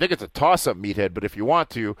 I think it's a toss-up, Meathead, but if you want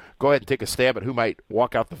to, go ahead and take a stab at who might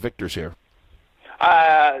walk out the victors here.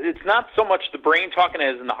 It's not so much the brain talking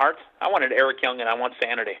as in the heart. I wanted Eric Young, and I want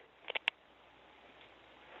Sanity.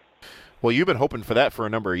 Well, you've been hoping for that for a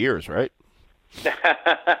number of years, right?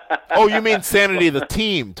 Oh, you mean Sanity the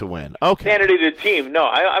team to win? Okay. Sanity the team. No,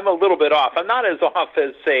 I'm a little bit off. I'm not as off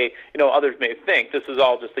as, say, others may think. This is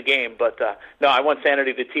all just a game. But, no, I want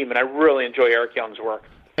Sanity the team, and I really enjoy Eric Young's work.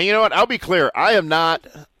 And you know what? I'll be clear. I am not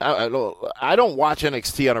 – I don't watch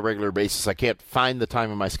NXT on a regular basis. I can't find the time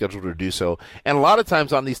in my schedule to do so. And a lot of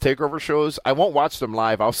times on these TakeOver shows, I won't watch them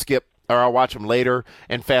live. I'll skip or I'll watch them later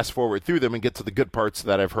and fast forward through them and get to the good parts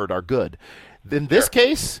that I've heard are good. In this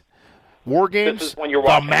case – War Games,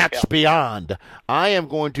 the match beyond. I am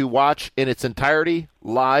going to watch in its entirety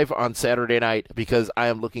live on Saturday night because I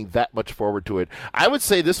am looking that much forward to it. I would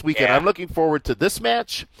say this weekend I'm looking forward to this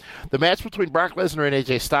match, the match between Brock Lesnar and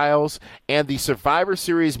AJ Styles, and the Survivor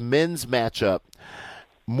Series men's matchup,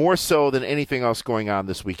 more so than anything else going on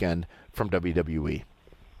this weekend from WWE.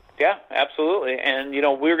 Yeah, absolutely. And,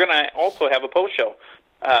 we're going to also have a post-show.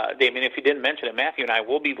 Damien, if you didn't mention it, Matthew and I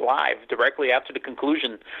will be live directly after the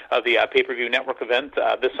conclusion of the pay-per-view network event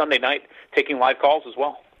this Sunday night, taking live calls as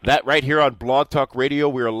well. That right here on Blog Talk Radio.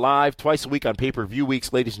 We're live twice a week on pay-per-view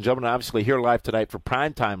weeks, ladies and gentlemen. Obviously here live tonight for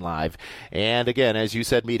Primetime Live. And again, as you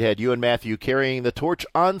said, Meathead, you and Matthew carrying the torch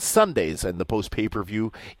on Sundays and the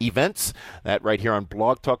post-pay-per-view events. That right here on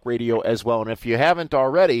Blog Talk Radio as well. And if you haven't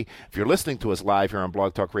already, if you're listening to us live here on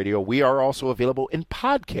Blog Talk Radio, we are also available in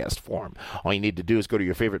podcast form. All you need to do is go to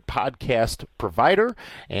your favorite podcast provider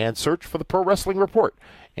and search for the Pro Wrestling Report.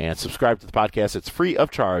 And subscribe to the podcast. It's free of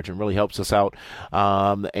charge and really helps us out.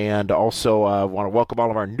 And also want to welcome all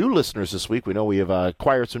of our new listeners this week. We know we have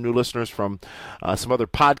acquired some new listeners from some other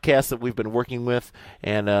podcasts that we've been working with,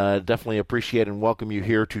 and definitely appreciate and welcome you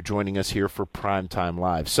here to joining us here for Primetime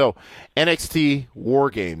Live. So, NXT War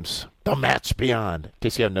Games, the match beyond. In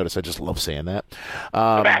case you haven't noticed, I just love saying that.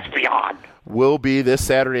 The match beyond. Will be this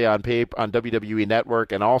Saturday on WWE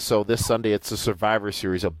Network, and also this Sunday it's the Survivor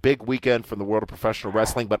Series, a big weekend from the world of professional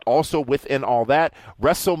wrestling, but also within all that,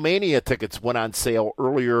 WrestleMania tickets went on sale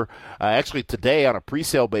earlier, actually today on a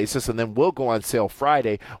pre-sale basis, and then will go on sale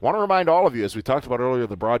Friday. I want to remind all of you, as we talked about earlier in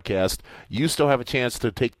the broadcast, you still have a chance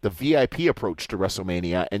to take the VIP approach to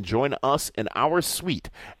WrestleMania and join us in our suite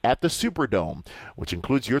at the Superdome, which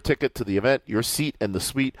includes your ticket to the event, your seat in the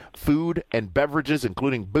suite, food and beverages,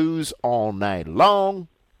 including booze, all night long.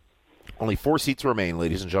 Only 4 seats remain,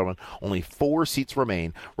 ladies and gentlemen. Only 4 seats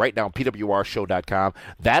remain right now on PWRshow.com.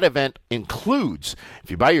 That event includes, if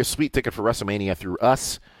you buy your suite ticket for WrestleMania through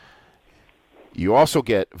us, you also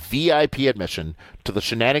get VIP admission to the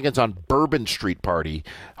Shenanigans on Bourbon Street party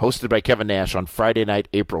hosted by Kevin Nash on Friday night,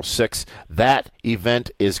 April 6th. That event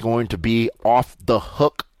is going to be off the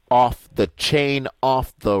hook, off the chain,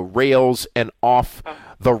 off the rails, and off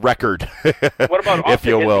the record. What about if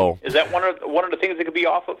you will? Is that one of the things that could be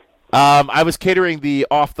off of? I was catering the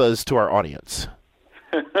off-thas to our audience.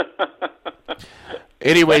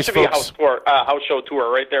 Anyways, that should folks, be a house show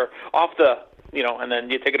tour right there, off the, and then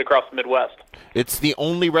you take it across the Midwest. It's the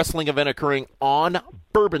only wrestling event occurring on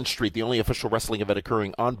Bourbon Street, the only official wrestling event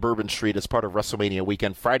occurring on Bourbon Street as part of WrestleMania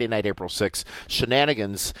weekend, Friday night, April 6th.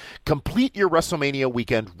 Shenanigans. Complete your WrestleMania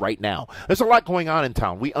weekend right now. There's a lot going on in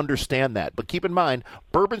town. We understand that. But keep in mind,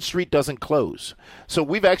 Bourbon Street doesn't close. So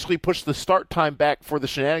we've actually pushed the start time back for the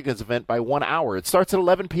Shenanigans event by 1 hour. It starts at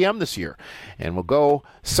 11 p.m. this year. And we'll go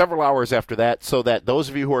several hours after that so that those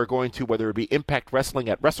of you who are going to, whether it be Impact Wrestling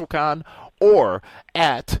at WrestleCon or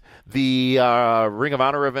at the Ring of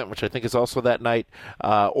Honor event, which I think is also that night,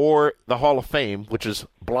 or the Hall of Fame, which is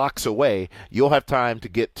blocks away, you'll have time to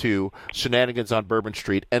get to Shenanigans on Bourbon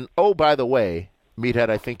Street. And, oh, by the way, Meathead,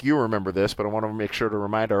 I think you remember this, but I want to make sure to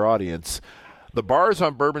remind our audience, the bars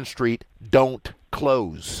on Bourbon Street don't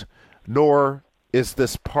close, nor is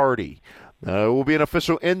this party. It will be an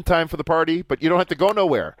official end time for the party, but you don't have to go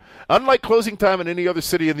nowhere. Unlike closing time in any other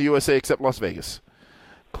city in the USA except Las Vegas.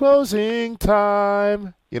 Closing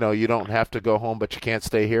time. You don't have to go home, but you can't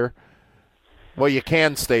stay here. Well, you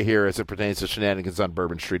can stay here as it pertains to Shenanigans on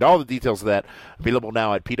Bourbon Street. All the details of that available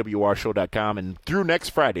now at PWRshow.com. And through next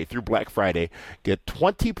Friday, through Black Friday, get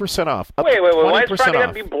 20% off. Wait. Why is Friday going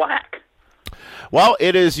to be black? Well,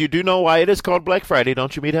 it is. You do know why it is called Black Friday,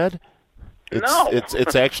 don't you, Meathead? No.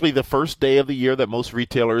 It's actually the first day of the year that most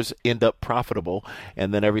retailers end up profitable,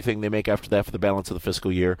 and then everything they make after that for the balance of the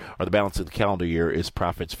fiscal year or the balance of the calendar year is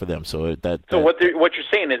profits for them. So what you're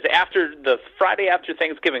saying is after the Friday after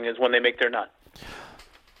Thanksgiving is when they make their nut.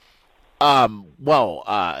 Well,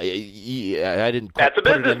 I didn't. That's a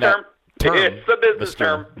business term. It's a business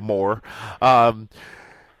term. More.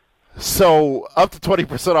 So up to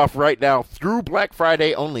 20% off right now through Black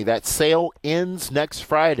Friday only. That sale ends next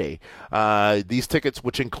Friday. These tickets,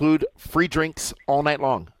 which include free drinks all night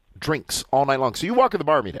long. Drinks all night long. So you walk in the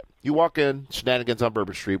bar, meet it. You walk in Shenanigans on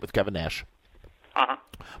Bourbon Street with Kevin Nash.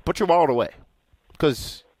 Put your wallet away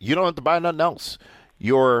because you don't have to buy nothing else.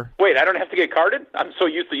 Wait, I don't have to get carded? I'm so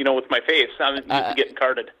used to, with my face. I'm used to getting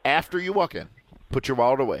carded. After you walk in, put your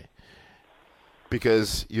wallet away.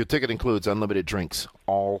 Because your ticket includes unlimited drinks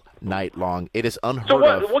all night long. It is unheard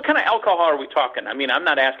of. So what kind of alcohol are we talking? I mean, I'm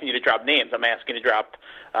not asking you to drop names. I'm asking you to drop,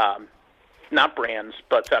 not brands,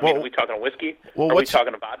 but are we talking whiskey? Are we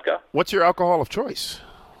talking vodka? What's your alcohol of choice?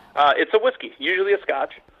 It's a whiskey, usually a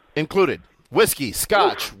scotch. Included. Whiskey,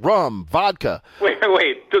 scotch, rum, vodka. Wait.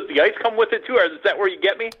 Does the ice come with it, too, or is that where you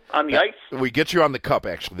get me, on the ice? We get you on the cup,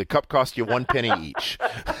 actually. The cup costs you 1 penny each.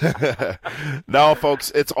 No,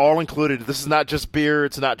 folks, it's all included. This is not just beer.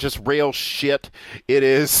 It's not just rail shit. It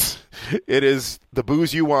is the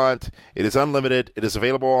booze you want. It is unlimited. It is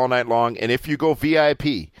available all night long. And if you go VIP,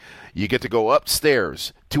 you get to go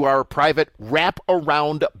upstairs to our private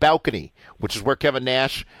wrap-around balcony, which is where Kevin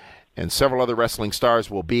Nash and several other wrestling stars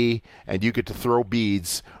will be, and you get to throw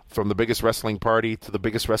beads from the biggest wrestling party to the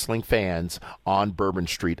biggest wrestling fans on Bourbon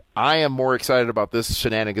Street. I am more excited about this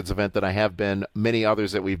Shenanigans event than I have been many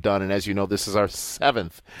others that we've done, and as you know, this is our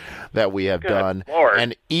 7th that we have done, Lord.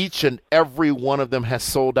 And each and every one of them has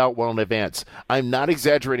sold out well in advance. I'm not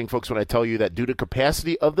exaggerating, folks, when I tell you that due to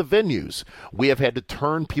capacity of the venues, we have had to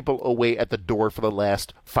turn people away at the door for the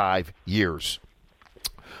last 5 years.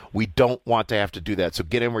 We don't want to have to do that. So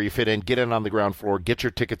get in where you fit in. Get in on the ground floor. Get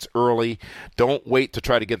your tickets early. Don't wait to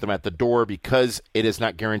try to get them at the door because it is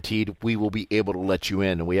not guaranteed we will be able to let you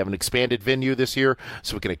in. And we have an expanded venue this year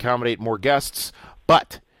so we can accommodate more guests.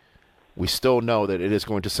 But we still know that it is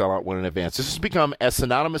going to sell out well in advance. This has become as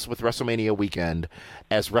synonymous with WrestleMania weekend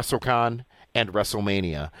as WrestleCon and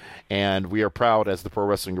WrestleMania. And we are proud as the Pro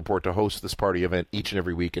Wrestling Report to host this party event each and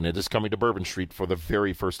every week. And it is coming to Bourbon Street for the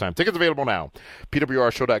very first time. Tickets available now.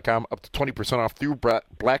 PWRshow.com, up to 20% off through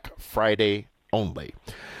Black Friday only.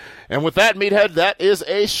 And with that, Meathead, that is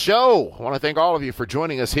a show. I want to thank all of you for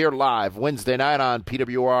joining us here live Wednesday night on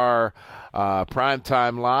PWR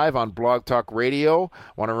PrimeTime Live on Blog Talk Radio. I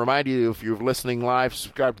want to remind you, if you're listening live,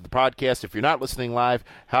 subscribe to the podcast. If you're not listening live,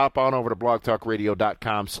 hop on over to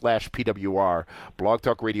blogtalkradio.com/PWR.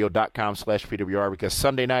 blogtalkradio.com/PWR, because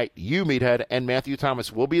Sunday night, you, Meathead, and Matthew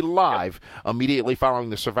Thomas will be live immediately following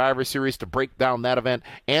the Survivor Series to break down that event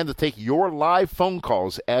and to take your live phone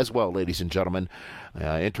calls as well, ladies and gentlemen.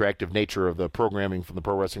 Interactive nature of the programming from the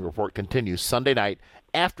Pro Wrestling Report continues Sunday night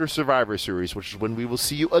after Survivor Series, which is when we will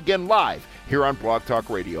see you again live here on Blog Talk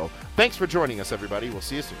Radio. Thanks for joining us, everybody. We'll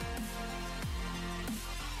see you soon.